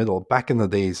somewhere in the middle. Back in the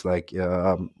days, like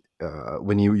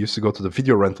when you used to go to the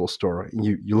video rental store, and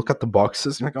you look at the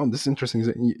boxes, and you're like, oh, this is interesting.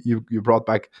 You brought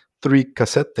back 3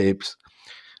 cassette tapes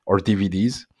or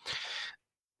DVDs,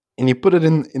 and you put it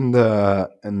in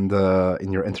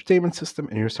your entertainment system,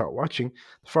 and you start watching.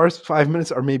 The first 5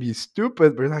 minutes are maybe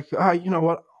stupid, but you're like, you know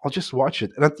what? I'll just watch it.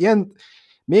 And at the end,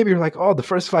 maybe you're like, oh, the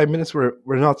first 5 minutes were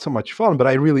not so much fun, but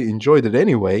I really enjoyed it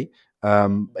anyway.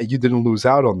 You didn't lose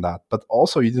out on that, but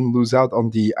also you didn't lose out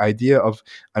on the idea of,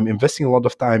 I'm investing a lot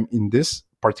of time in this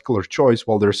particular choice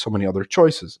while there's so many other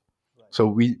choices. Right. So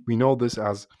we know this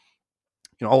as,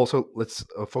 also let's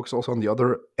focus also on the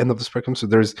other end of the spectrum. So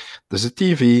there's a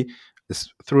TV,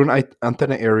 it's through an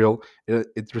antenna aerial,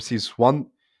 it receives one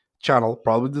channel,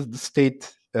 probably the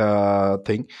state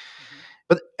thing,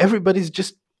 but everybody's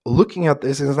just looking at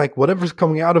this and it's like whatever's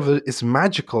coming out of it is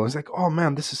magical. It's like, oh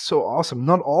man, this is so awesome.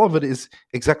 Not all of it is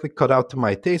exactly cut out to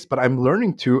my taste, but I'm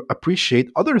learning to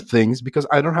appreciate other things because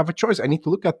I don't have a choice. I need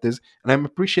to look at this and I'm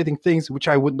appreciating things which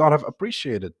I would not have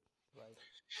appreciated. Right.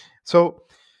 So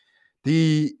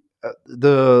the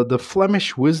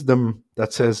Flemish wisdom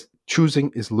that says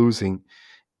choosing is losing,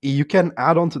 you can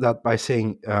add on to that by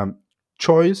saying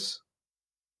choice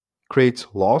creates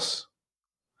loss,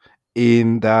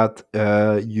 in that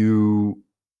you're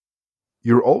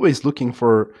always looking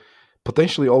for,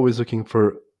 potentially always looking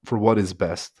for what is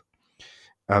best.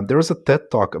 There was a TED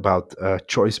talk about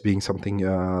choice being something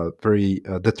very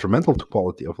detrimental to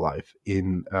quality of life.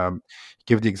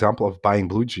 Give the example of buying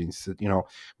blue jeans. That, when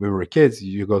we were kids,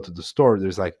 you go to the store,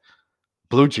 there's like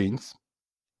blue jeans,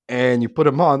 and you put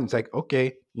them on. It's like,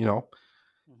 okay,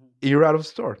 you're out of the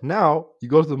store. Now you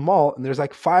go to the mall, and there's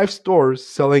like 5 stores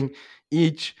selling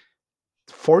each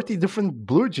 40 different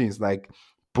blue jeans, like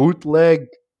bootleg,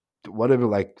 whatever,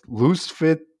 like loose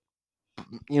fit,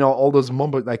 all those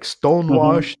mumbo, like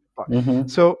stonewashed.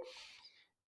 So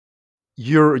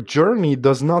your journey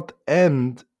does not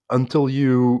end until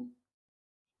you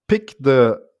pick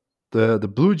the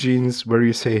blue jeans where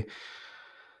you say,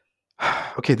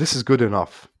 okay, this is good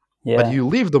enough. Yeah. But you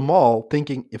leave the mall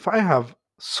thinking, if I have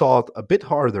sought a bit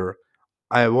harder,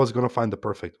 I was going to find the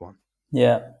perfect one.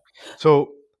 Yeah.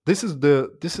 So this is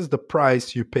the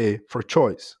price you pay for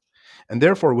choice. And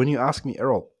therefore, when you ask me,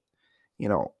 Erol,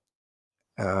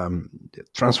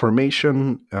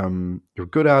 transformation, you're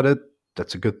good at it,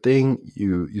 that's a good thing.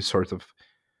 You sort of,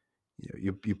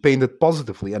 you paint it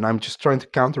positively, and I'm just trying to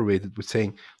counterweight it with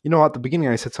saying, at the beginning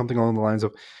I said something along the lines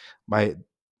of, the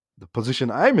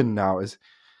position I'm in now is,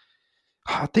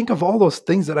 think of all those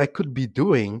things that I could be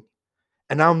doing,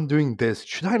 and now I'm doing this.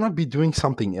 Should I not be doing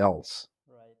something else?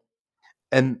 Right.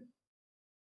 And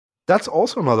that's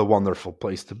also another wonderful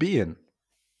place to be in.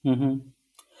 Mm-hmm.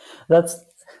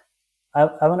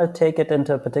 I want to take it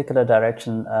into a particular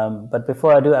direction. But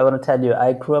before I do, I want to tell you,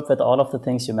 I grew up with all of the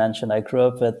things you mentioned. I grew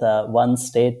up with one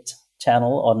state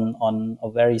channel on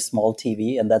a very small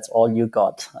TV, and that's all you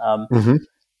got.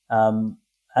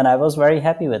 And I was very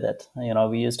happy with it.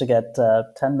 We used to get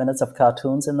 10 minutes of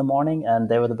cartoons in the morning, and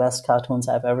they were the best cartoons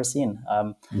I've ever seen.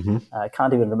 I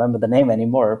can't even remember the name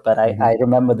anymore, but I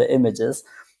remember the images.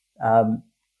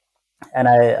 And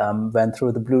I went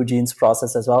through the blue jeans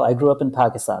process as well. I grew up in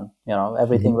Pakistan.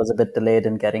 Everything was a bit delayed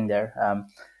in getting there.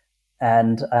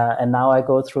 And now I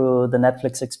go through the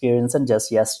Netflix experience. And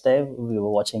just yesterday, we were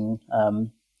watching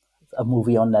a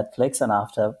movie on Netflix, and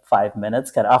after 5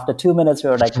 minutes, after 2 minutes, we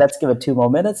were like, let's give it 2 more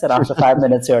minutes, and after 5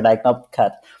 minutes, you're like, nope,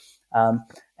 cut. Um,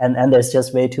 and there's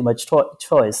just way too much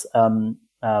choice. In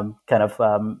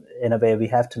a way, we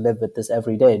have to live with this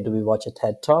every day. Do we watch a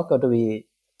TED talk, or do we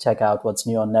check out what's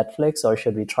new on Netflix, or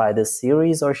should we try this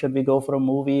series, or should we go for a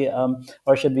movie,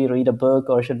 or should we read a book,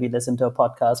 or should we listen to a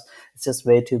podcast? It's just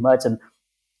way too much. And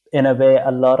in a way,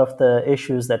 a lot of the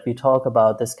issues that we talk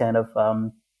about, this kind of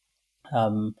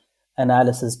um,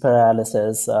 analysis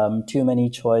paralysis, too many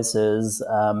choices,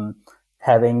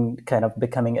 having kind of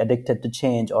becoming addicted to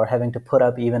change, or having to put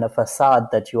up even a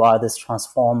facade that you are this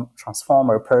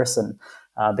transformer person,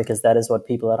 because that is what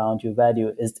people around you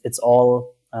value. It's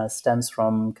all stems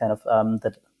from kind of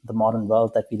the modern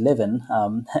world that we live in,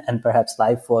 and perhaps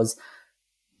life was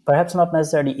perhaps not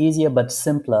necessarily easier, but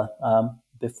simpler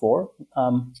before,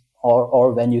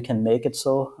 or when you can make it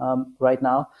so right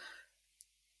now.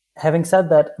 Having said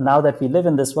that, now that we live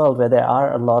in this world where there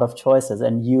are a lot of choices,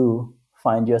 and you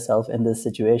find yourself in this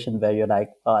situation where you're like,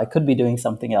 oh, I could be doing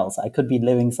something else. I could be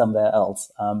living somewhere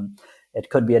else. It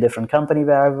could be a different company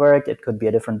where I work. It could be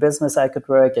a different business I could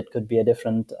work. It could be a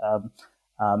different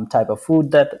type of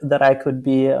food that I could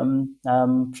be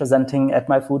presenting at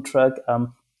my food truck.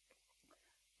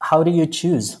 How do you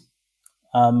choose?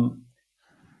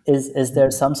 Is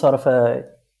there some sort of a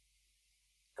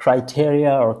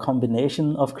criteria or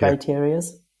combination of Okay.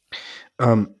 criterias?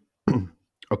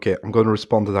 Okay, I'm going to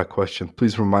respond to that question.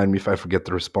 Please remind me if I forget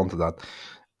to respond to that.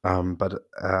 But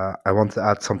I want to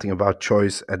add something about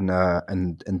choice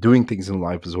and doing things in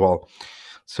life as well.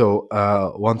 So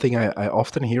one thing I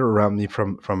often hear around me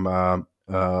from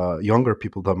younger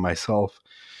people than myself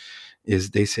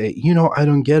is they say, I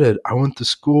don't get it. I went to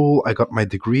school, I got my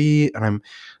degree, and I'm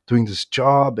doing this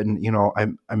job, and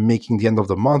I'm making the end of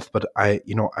the month, but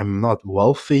I'm not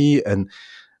wealthy, and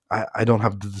I don't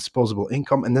have the disposable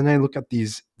income. And then I look at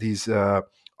these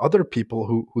other people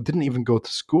who didn't even go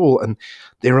to school, and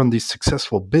they run these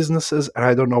successful businesses, and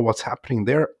I don't know what's happening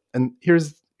there. And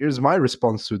here's my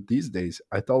response to it these days.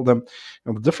 I tell them,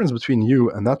 the difference between you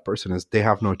and that person is they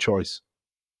have no choice.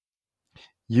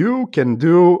 You can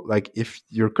do, like, if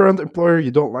your current employer,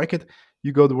 you don't like it,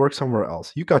 you go to work somewhere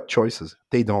else. You got choices.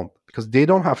 They don't, because they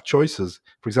don't have choices.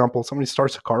 For example, somebody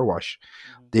starts a car wash.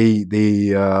 They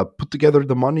put together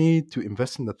the money to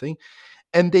invest in the thing,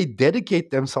 and they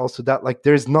dedicate themselves to that. Like,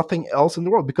 there's nothing else in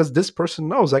the world, because this person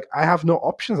knows, like, I have no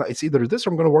options. It's either this,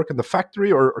 or I'm going to work in the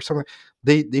factory, or something.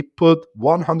 They put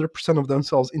 100% of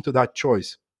themselves into that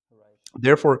choice. Right.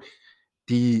 Therefore,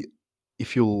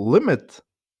 if you limit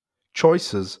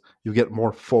choices, you get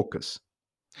more focus.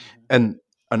 And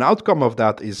an outcome of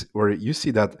that is where you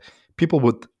see that people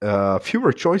with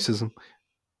fewer choices,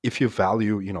 if you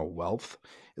value, wealth,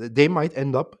 they might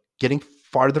end up getting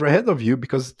farther ahead of you,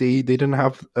 because they didn't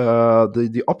have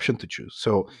the option to choose.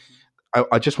 So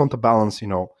I just want to balance,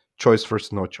 choice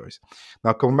versus no choice.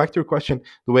 Now, coming back to your question,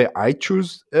 the way I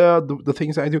choose the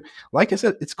things I do, like I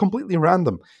said, it's completely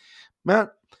random. Man,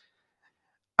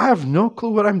 I have no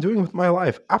clue what I'm doing with my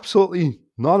life. Absolutely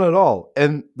none at all.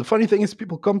 And the funny thing is,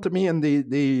 people come to me and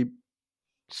they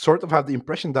sort of have the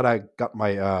impression that I got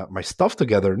my stuff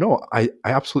together. No, I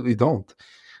absolutely don't.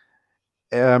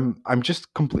 I'm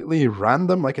just completely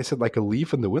random, like I said, like a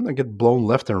leaf in the wind. I get blown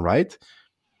left and right.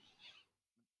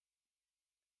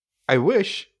 I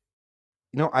wish,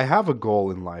 I have a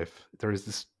goal in life. There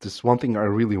is this one thing I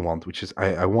really want, which is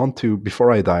I want to,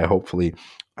 before I die, hopefully,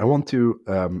 I want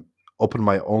to open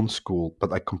my own school, but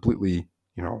like completely,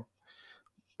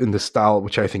 in the style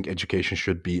which I think education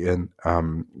should be in,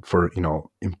 for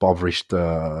impoverished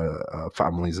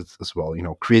families as well.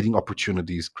 Creating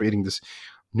opportunities, creating this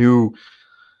new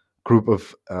group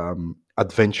of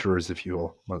adventurers, if you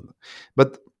will.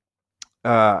 But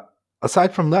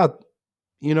aside from that,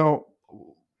 you know,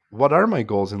 what are my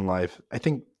goals in life? I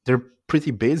think they're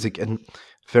pretty basic and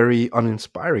very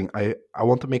uninspiring. I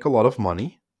want to make a lot of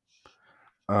money,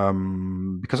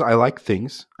 because I like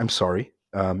things. I'm sorry.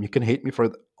 You can hate me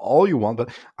for all you want, but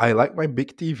I like my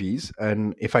big TVs,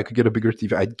 and if I could get a bigger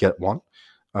TV, I'd get one.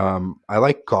 I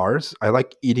like cars. I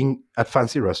like eating at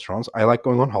fancy restaurants. I like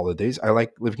going on holidays. I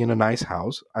like living in a nice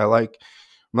house. I like,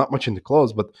 not much into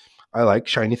clothes, but I like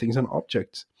shiny things and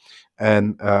objects.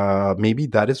 And maybe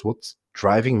that is what's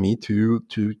driving me to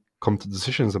come to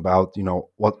decisions about,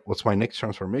 what's my next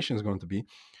transformation is going to be.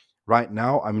 Right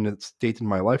now, I'm in a state in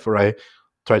my life where I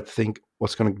try to think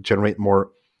what's going to generate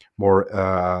more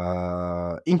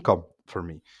income for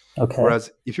me. Okay.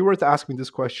 Whereas if you were to ask me this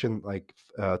question like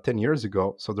 10 years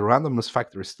ago, so the randomness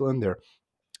factor is still in there.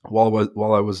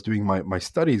 While I was doing my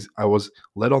studies, I was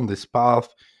led on this path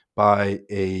by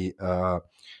a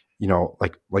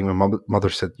like my mother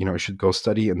said, you should go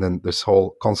study. And then this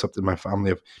whole concept in my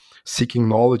family of seeking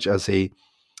knowledge as the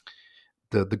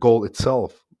goal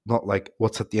itself, not like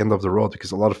what's at the end of the road.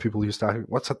 Because a lot of people used to ask,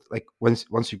 what's at, like,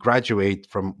 once you graduate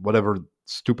from whatever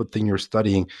stupid thing you're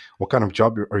studying, what kind of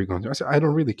job are you going to do? I said, I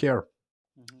don't really care.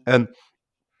 Mm-hmm. And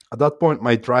at that point,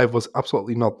 my drive was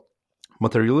absolutely not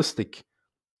materialistic.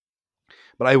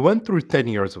 But I went through 10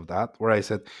 years of that where I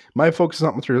said, my focus is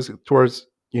not materialistic. Towards,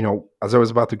 as I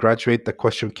was about to graduate, the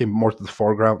question came more to the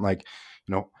foreground. Like,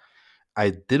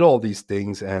 I did all these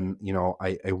things, and,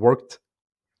 I worked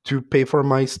to pay for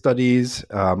my studies.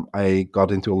 I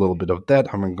got into a little bit of debt.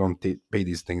 How am I going to pay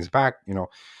these things back? Mm-hmm.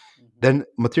 Then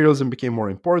materialism became more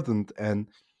important. And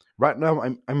right now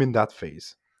I'm in that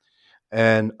phase.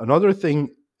 And another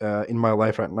thing in my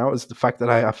life right now is the fact that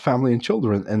I have family and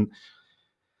children. And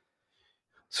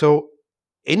so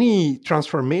any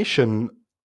transformation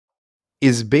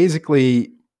is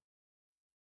basically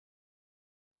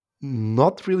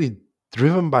not really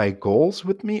driven by goals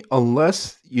with me,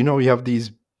 unless you have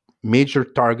these major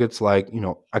targets, like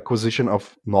acquisition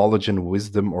of knowledge and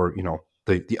wisdom, or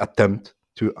the attempt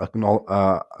to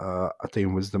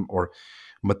attain wisdom, or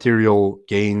material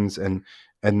gains, and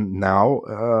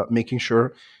now making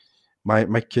sure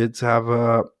my kids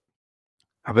have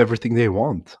everything they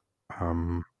want.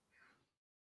 um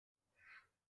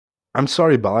I'm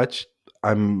sorry, Balach,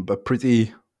 I'm a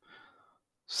pretty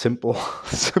simple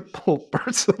simple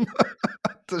person.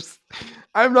 Just,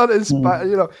 I'm not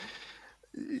inspired,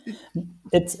 Mm.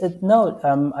 It's it no.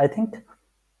 I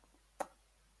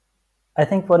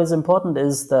think what is important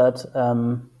is that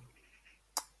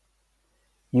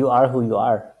you are who you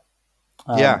are.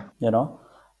 Yeah, You know,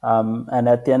 and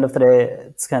at the end of the day,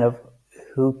 it's kind of,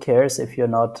 who cares if you're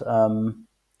not.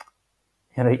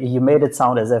 You made it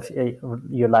sound as if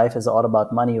your life is all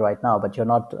about money right now, but you're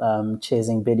not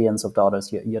chasing billions of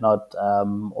dollars. You're not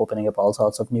opening up all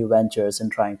sorts of new ventures and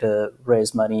trying to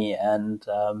raise money and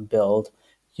build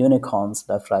unicorns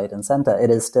left, right, and center. It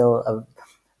is still a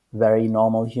very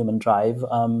normal human drive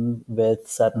with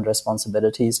certain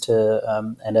responsibilities to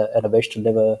and a wish to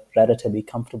live a relatively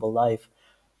comfortable life,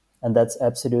 and that's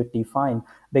absolutely fine.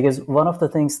 Because one of the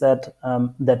things that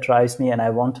drives me, and I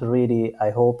want to really,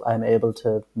 I hope I'm able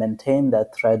to maintain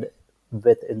that thread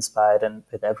with Inspired and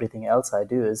with everything else I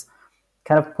do, is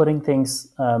kind of putting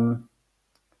things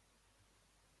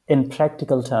in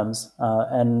practical terms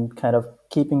and kind of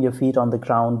keeping your feet on the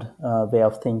ground way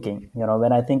of thinking.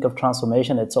 When I think of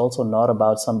transformation, it's also not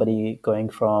about somebody going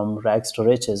from rags to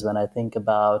riches. When I think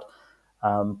about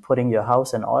putting your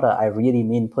house in order, I really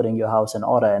mean putting your house in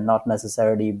order, and not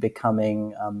necessarily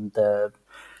becoming the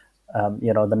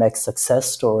next success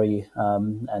story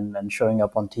and showing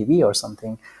up on TV or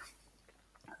something.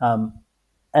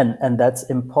 And that's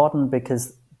important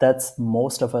because that's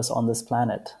most of us on this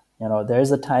planet.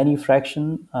 There's a tiny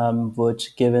fraction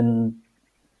which, given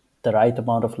the right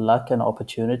amount of luck and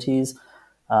opportunities,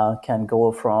 can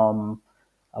go from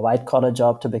a white collar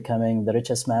job to becoming the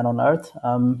richest man on earth,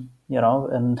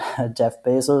 and Jeff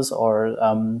Bezos or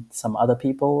some other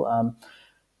people.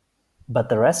 But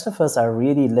the rest of us are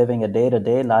really living a day to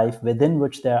day life within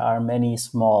which there are many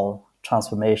small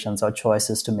transformations or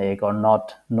choices to make, or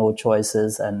no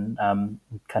choices, and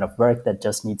kind of work that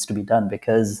just needs to be done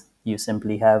because you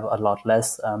simply have a lot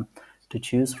less to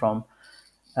choose from.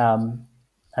 Um,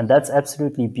 and that's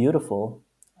absolutely beautiful.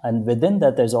 And within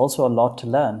that, there's also a lot to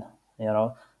learn,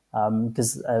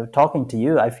 because talking to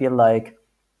you, I feel like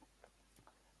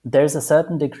there's a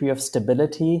certain degree of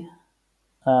stability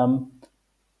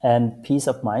and peace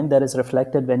of mind that is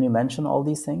reflected when you mention all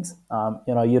these things.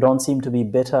 You don't seem to be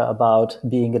bitter about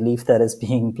being a leaf that is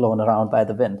being blown around by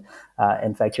the wind.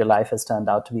 In fact, your life has turned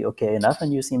out to be okay enough,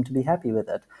 and you seem to be happy with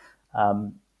it.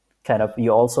 Kind of,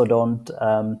 you also don't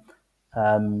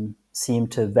seem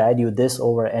to value this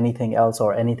over anything else,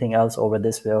 or anything else over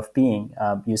this way of being.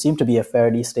 You seem to be a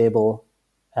fairly stable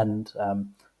and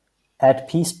at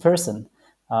peace person.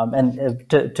 And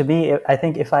to me, I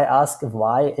think if I ask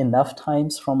why enough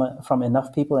times from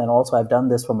enough people, and also I've done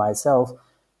this for myself,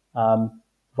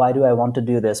 why do I want to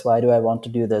do this? Why do I want to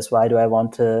do this? Why do I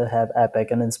want to have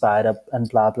Epic and Inspired Up and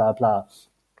blah, blah, blah?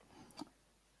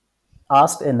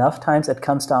 Asked enough times, it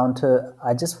comes down to,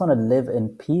 I just want to live in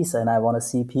peace, and I want to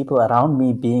see people around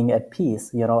me being at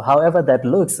peace. However that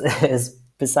looks is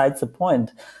besides the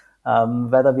point.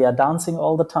 Whether we are dancing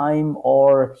all the time,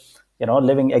 or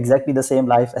living exactly the same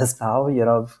life as now,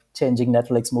 changing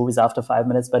Netflix movies after 5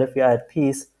 minutes. But if we are at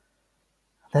peace,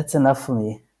 that's enough for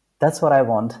me. That's what I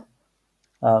want.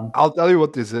 I'll tell you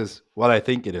what this is, what I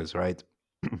think it is, right?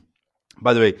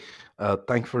 By the way,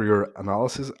 thanks for your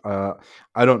analysis.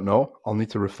 I don't know. I'll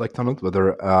need to reflect on it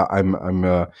whether I'm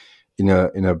in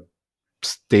a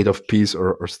state of peace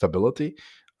or stability.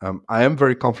 I am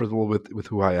very comfortable with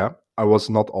who I am. I was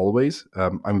not always.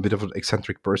 I'm a bit of an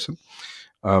eccentric person,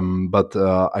 but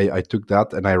I took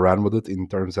that and I ran with it in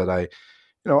terms that I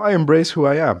embrace who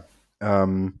I am.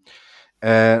 Um,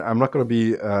 and I'm not going to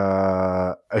be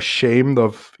ashamed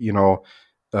of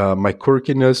my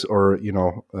quirkiness or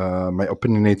my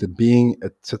opinionated being,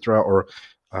 etc. Or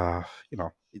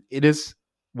it is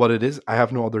what it is. I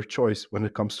have no other choice when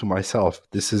it comes to myself.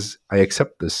 I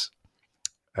accept this,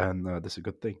 and this is a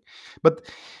good thing. But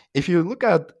if you look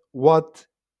at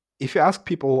if you ask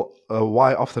people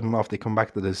why often enough they come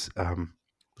back to this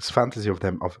fantasy of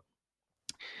them of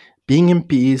being in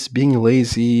peace, being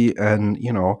lazy, and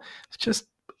just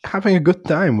having a good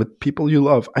time with people you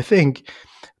love. I think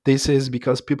this is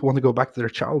because people want to go back to their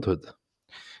childhood.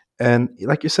 And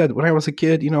like you said, when I was a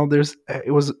kid, there's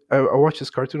it was I watched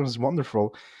this cartoon. It was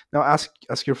wonderful. Now ask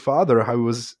your father how he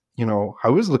was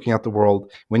looking at the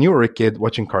world when you were a kid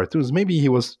watching cartoons. Maybe he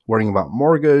was worrying about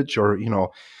mortgage or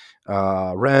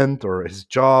rent or his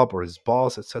job or his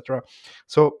boss, etc.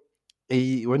 So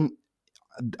when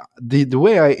the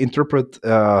way I interpret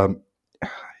yeah,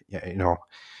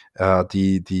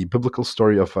 the biblical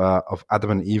story of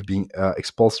Adam and Eve being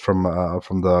expulsed from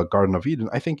the Garden of Eden,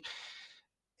 I think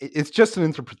it's just an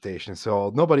interpretation.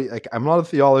 So nobody, like, I'm not a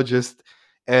theologist,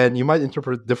 and you might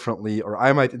interpret it differently, or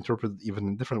I might interpret it even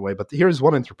in a different way. But here's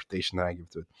one interpretation that I give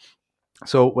to it.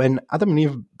 So when Adam and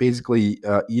Eve basically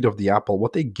eat of the apple,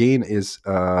 what they gain is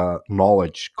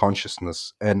knowledge,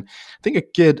 consciousness, and I think a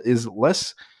kid is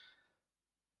less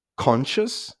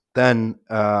conscious than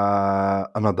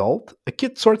an adult. A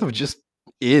kid sort of just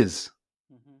is,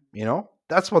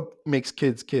 that's what makes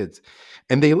kids kids.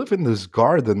 And they live in this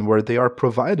garden where they are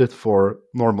provided for,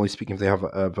 normally speaking, if they have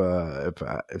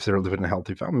if they're living in a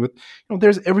healthy family, with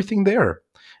there's everything there.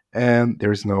 And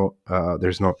there's no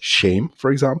shame, for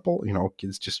example.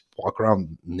 Kids just walk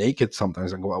around naked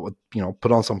sometimes and go out with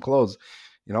put on some clothes,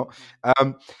 you know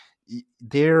um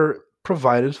they're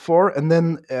provided for. And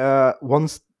then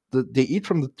once they eat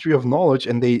from the tree of knowledge,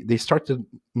 and they start to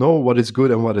know what is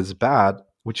good and what is bad,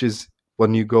 which is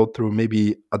when you go through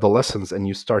maybe adolescence and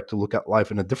you start to look at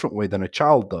life in a different way than a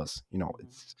child does.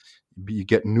 You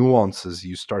get nuances.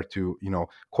 You start to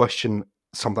question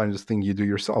sometimes the thing you do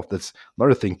yourself. That's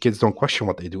another thing. Kids don't question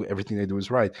what they do. Everything they do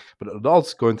is right. But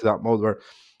adults go into that mode where,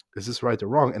 is this right or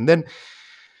wrong? And then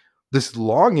this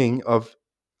longing of,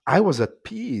 I was at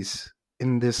peace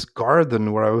in this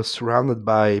garden where I was surrounded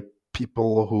by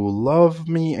people who love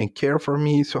me and care for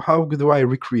me. So how do I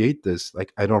recreate this?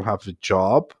 Like, I don't have a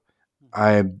job.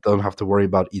 I don't have to worry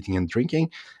about eating and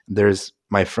drinking. There's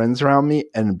my friends around me,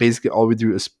 and basically all we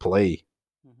do is play.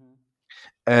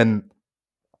 And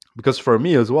because for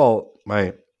me as well,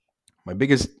 my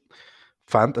biggest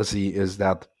fantasy is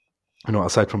that,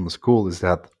 aside from the school, is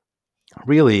that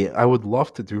really I would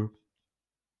love to do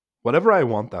whatever I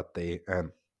want that day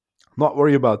and not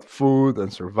worry about food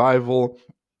and survival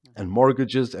and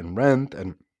mortgages and rent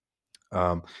and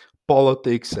um,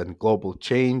 politics and global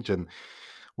change and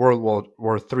World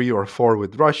War III or 4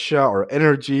 with Russia or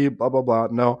energy, blah blah blah.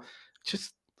 No,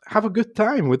 just have a good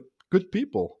time with good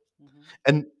people.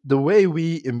 And the way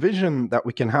we envision that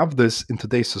we can have this in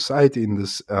today's society, in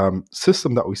this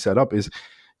system that we set up, is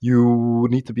you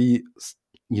need to be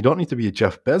you don't need to be a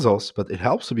Jeff Bezos, but it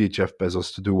helps to be a Jeff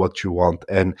Bezos to do what you want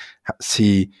and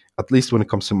see, at least when it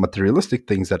comes to materialistic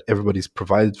things, that everybody's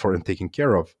provided for and taken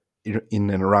care of in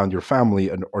and around your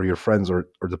family or your friends or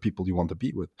the people you want to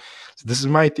be with. So this is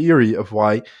my theory of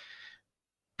why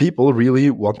people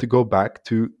really want to go back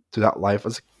to that life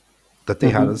that they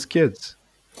had as kids.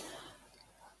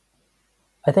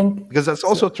 I think Because that's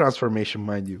also a transformation,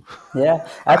 mind you. Yeah,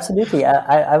 absolutely.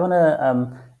 I want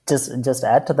to just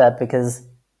add to that, because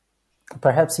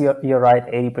perhaps you're right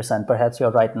 80%, perhaps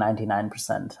you're right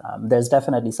 99%. There's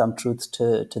definitely some truth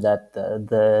to that.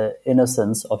 The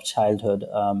innocence of childhood,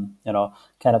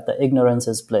 kind of the ignorance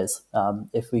is bliss.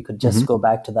 If we could just go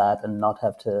back to that and not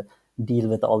have to deal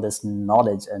with all this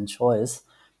knowledge and choice.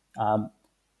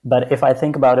 But if I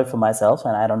think about it for myself,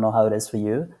 and I don't know how it is for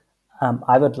you,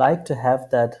 I would like to have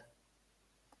that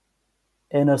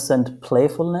innocent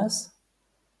playfulness,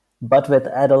 but with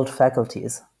adult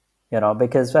faculties.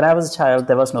 Because when I was a child,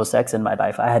 there was no sex in my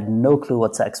life. I had no clue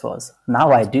what sex was.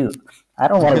 Now I do. I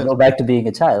don't want to go back to being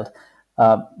a child.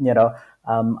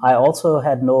 I also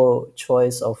had no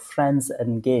choice of friends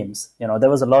and games. There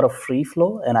was a lot of free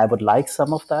flow, and I would like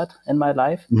some of that in my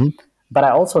life. but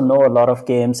I also know a lot of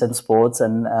games and sports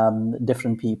and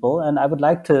different people, and I would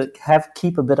like to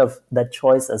keep a bit of that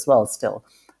choice as well still,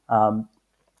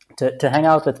 to hang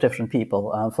out with different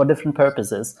people for different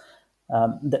purposes.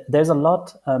 There's a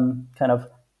lot kind of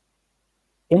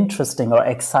interesting or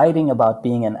exciting about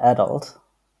being an adult,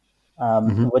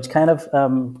 Hmm. which kind of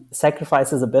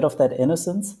sacrifices a bit of that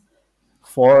innocence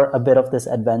for a bit of this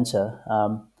adventure.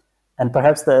 And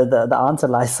perhaps the answer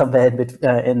lies somewhere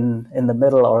in the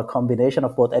middle, or a combination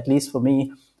of both, at least for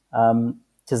me,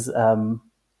 because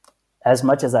as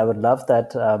much as I would love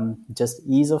that just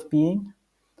ease of being,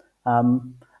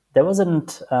 there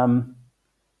wasn't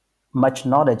much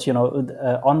knowledge,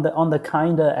 on the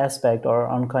kinder aspect, or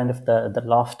on kind of the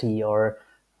lofty, or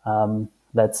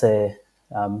let's say,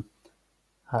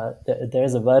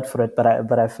 there's a word for it, but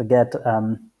I forget.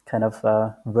 Kind of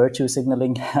virtue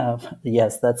signaling.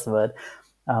 Yes, that's the word.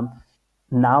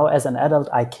 Now, as an adult,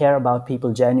 I care about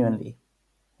people genuinely.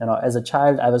 As a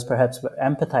child, I was perhaps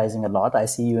empathizing a lot. I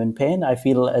see you in pain, I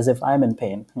feel as if I'm in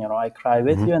pain. I cry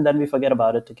with Hmm. you, and then we forget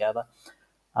about it together.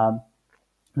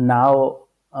 Now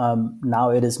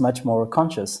it is much more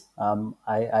conscious.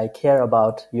 I care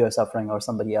about your suffering or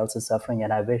somebody else's suffering,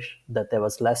 and I wish that there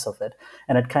was less of it.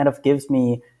 And it kind of gives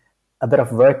me a bit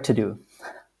of work to do,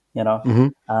 Hmm.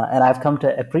 and I've come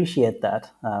to appreciate that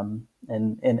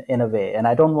in a way. And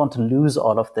I don't want to lose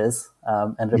all of this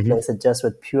and Hmm. replace it just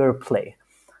with pure play.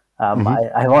 Hmm.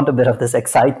 I want a bit of this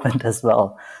excitement as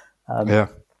well. Yeah.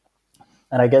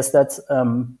 And I guess that's,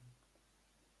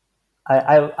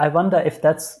 I wonder if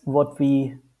that's what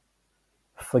we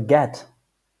forget.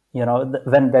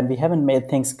 When we haven't made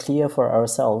things clear for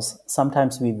ourselves,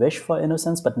 sometimes we wish for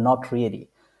innocence, but not really.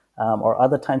 Or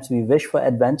other times we wish for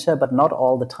adventure, but not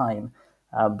all the time.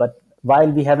 But while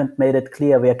we haven't made it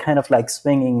clear, we are kind of like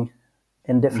swinging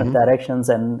in different Hmm. directions,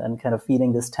 and kind of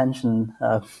feeling this tension.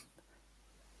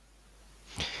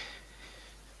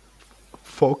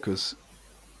 Focus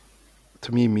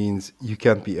to me means you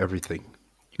can't be everything.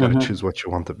 You got to choose what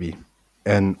you want to be.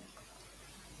 And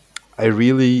I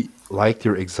really liked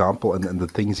your example and the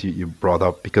things you brought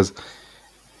up, because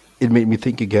it made me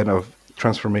think again of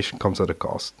transformation comes at a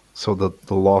cost. So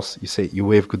the loss, you say you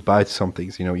wave goodbye to some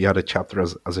things. You had a chapter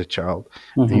as a child,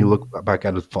 and you look back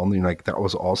at it fondly, and like that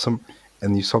was awesome.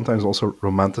 And you sometimes also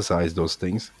romanticize those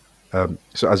things.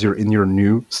 So as you're in your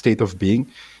new state of being,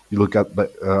 you look at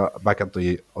back at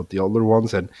the older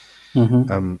ones,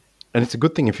 Mhm. um, and it's a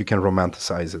good thing if you can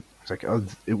romanticize it. It's like, oh,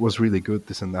 it was really good,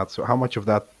 this and that. So how much of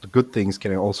that, the good things,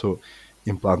 can I also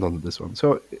implant onto this one?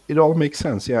 So it all makes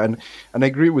sense, yeah. And I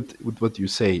agree with what you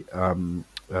say.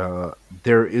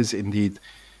 There is indeed,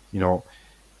 you know,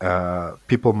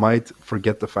 people might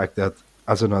forget the fact that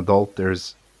as an adult,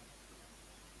 there's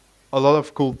a lot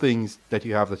of cool things that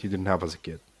you have that you didn't have as a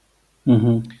kid.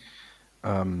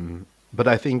 Mhm. But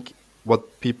I think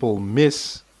what people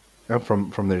miss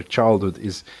from their childhood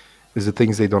is the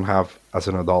things they don't have as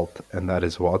an adult, and that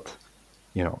is what,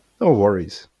 no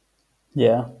worries,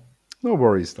 Yeah. no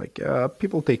worries. Like,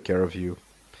 people take care of you.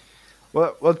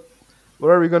 What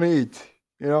are we gonna eat?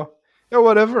 Yeah,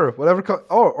 whatever.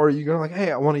 Or you're gonna like,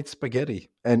 hey, I want to eat spaghetti,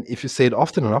 and if you say it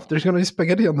often enough, there's gonna be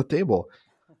spaghetti on the table.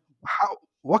 How?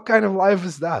 What kind of life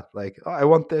is that? Like, oh, I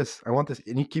want this,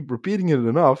 and you keep repeating it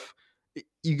enough,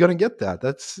 you're gonna get that.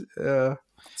 It's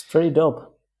pretty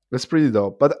dope. That's pretty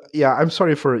dope. But yeah, I'm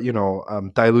sorry for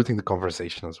diluting the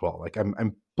conversation as well. Like,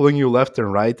 I'm pulling you left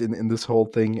and right in this whole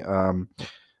thing.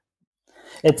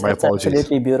 It's My it's apologies.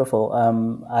 absolutely beautiful.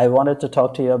 I wanted to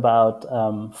talk to you about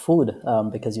food,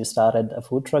 because you started a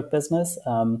food truck business.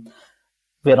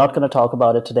 We're not going to talk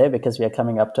about it today because we are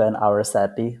coming up to an hour,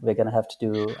 sadly. We're going to have to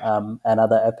do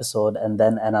another episode and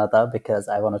then another, because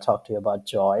I want to talk to you about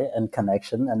joy and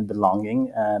connection and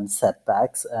belonging and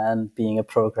setbacks and being a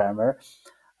programmer.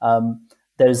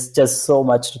 There's just so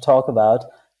much to talk about.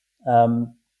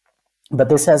 Um, but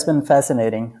this has been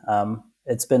fascinating.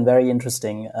 It's been very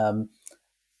interesting.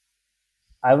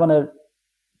 I want to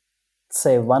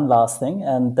say one last thing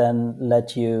and then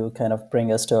let you kind of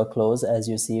bring us to a close as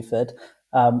you see fit.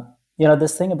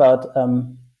 This thing about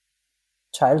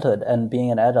childhood and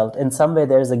being an adult, in some way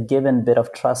there's a given bit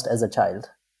of trust as a child.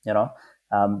 you know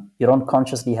you don't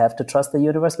consciously have to trust the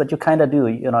universe, but you kind of do.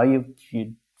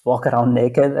 You walk around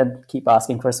naked and keep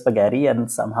asking for spaghetti,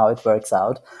 and somehow it works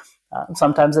out.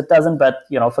 Sometimes it doesn't, but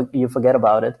you forget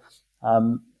about it.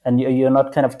 And you're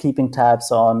not kind of keeping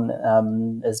tabs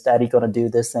on, is daddy going to do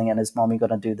this thing, and is mommy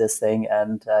going to do this thing,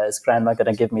 and is grandma going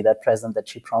to give me that present that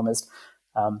she promised.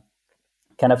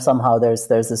 Kind of somehow there's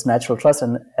this natural trust,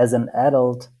 and as an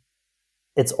adult,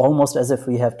 it's almost as if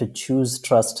we have to choose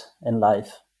trust in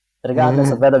life.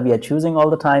 regardless of whether we are choosing all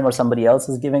the time or somebody else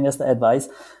is giving us the advice,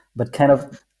 but kind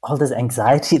of all this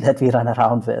anxiety that we run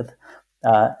around with.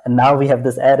 And now we have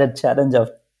this added challenge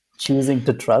of choosing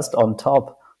to trust on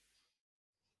top.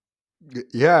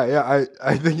 Yeah.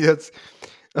 I think that's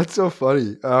so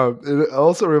funny. It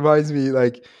also reminds me,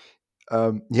 like,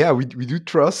 yeah, we do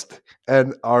trust,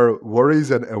 and our worries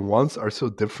and wants are so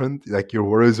different. Like, your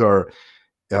worries are,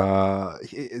 they're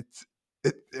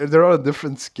on a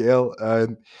different scale.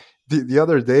 And the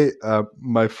other day,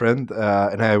 my friend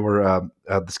and I were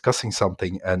discussing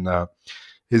something, and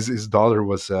his daughter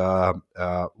was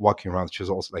walking around. She was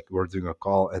also, like, we were doing a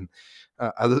call, and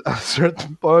at a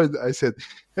certain point, I said,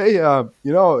 "Hey,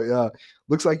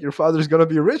 looks like your father's gonna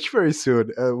be rich very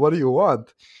soon. What do you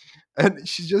want?" And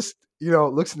she just,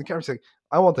 looks in the camera, and she's like,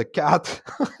 "I want a cat."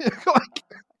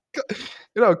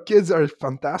 Like, kids are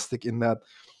fantastic in that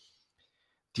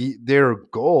their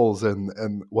goals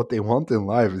and what they want in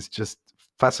life is just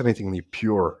fascinatingly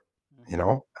pure, and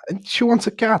she wants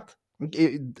a cat.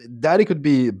 Daddy could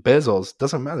be Bezos,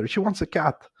 doesn't matter, she wants a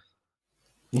cat,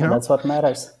 you And know that's what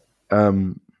matters.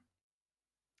 um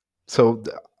so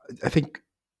I think,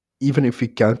 even if we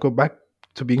can't go back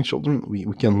to being children, we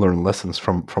can learn lessons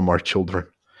from our children,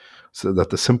 so that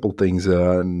the simple things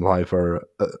in life are,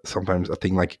 sometimes a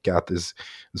thing like a cat is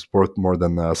worth more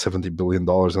than $70 billion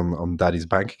on daddy's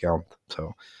bank account.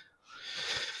 So,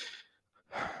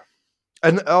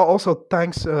 and also,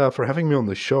 thanks for having me on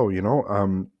the show. You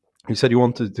said you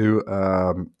wanted to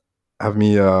have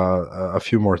me a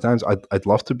few more times. I'd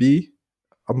love to be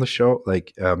on the show.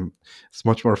 Like, it's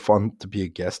much more fun to be a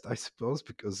guest, I suppose,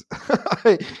 because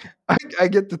I, I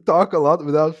get to talk a lot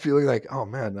without feeling like, oh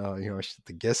man, I should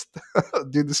the guest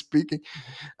do the speaking.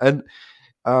 And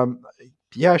um,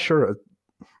 yeah, sure,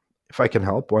 if I can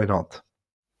help, why not?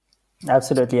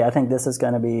 Absolutely. I think this is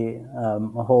going to be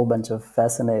a whole bunch of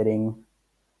fascinating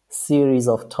series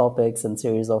of topics and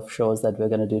series of shows that we're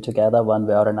going to do together, one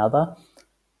way or another.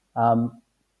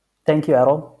 Thank you,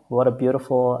 Errol. What a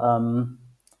beautiful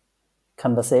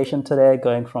conversation today,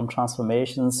 going from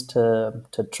transformations to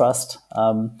trust,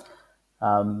 to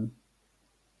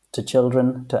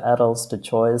children, to adults, to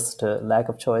choice, to lack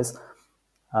of choice.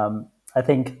 I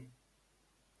think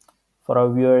for our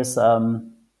viewers,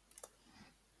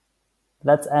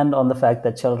 let's end on the fact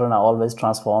that children are always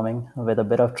transforming with a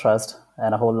bit of trust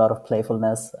and a whole lot of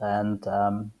playfulness. And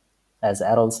as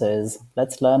Errol says,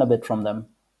 let's learn a bit from them.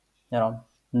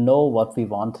 Know what we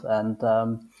want, and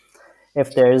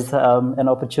if there's an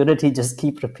opportunity, just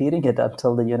keep repeating it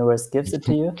until the universe gives it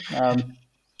to you,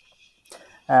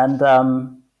 and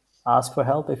ask for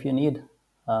help if you need,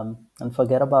 and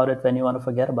forget about it when you want to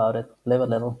forget about it. Live a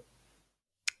little.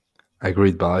 I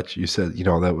agreed, Balach. You said, you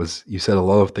said a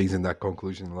lot of things in that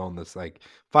conclusion alone. That's like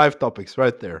 5 topics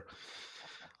right there.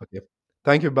 Okay.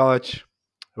 Thank you, Balach.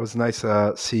 It was nice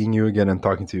seeing you again and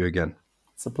talking to you again.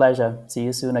 It's a pleasure. See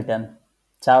you soon again.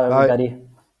 Ciao, Bye. everybody.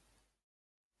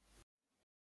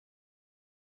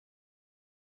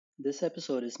 This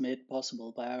episode is made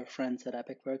possible by our friends at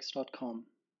epicworks.com.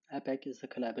 Epic is the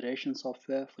collaboration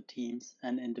software for teams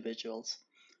and individuals.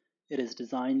 It is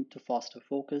designed to foster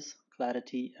focus,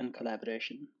 clarity, and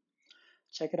collaboration.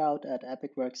 Check it out at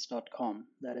epicworks.com.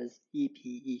 That is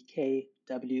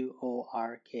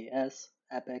EPEKWORKS,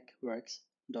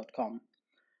 epicworks.com.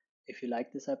 If you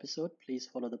like this episode, please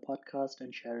follow the podcast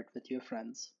and share it with your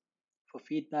friends. For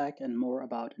feedback and more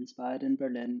about Inspired in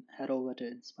Berlin, head over to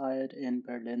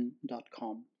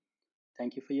inspiredinberlin.com.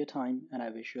 Thank you for your time, and I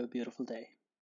wish you a beautiful day.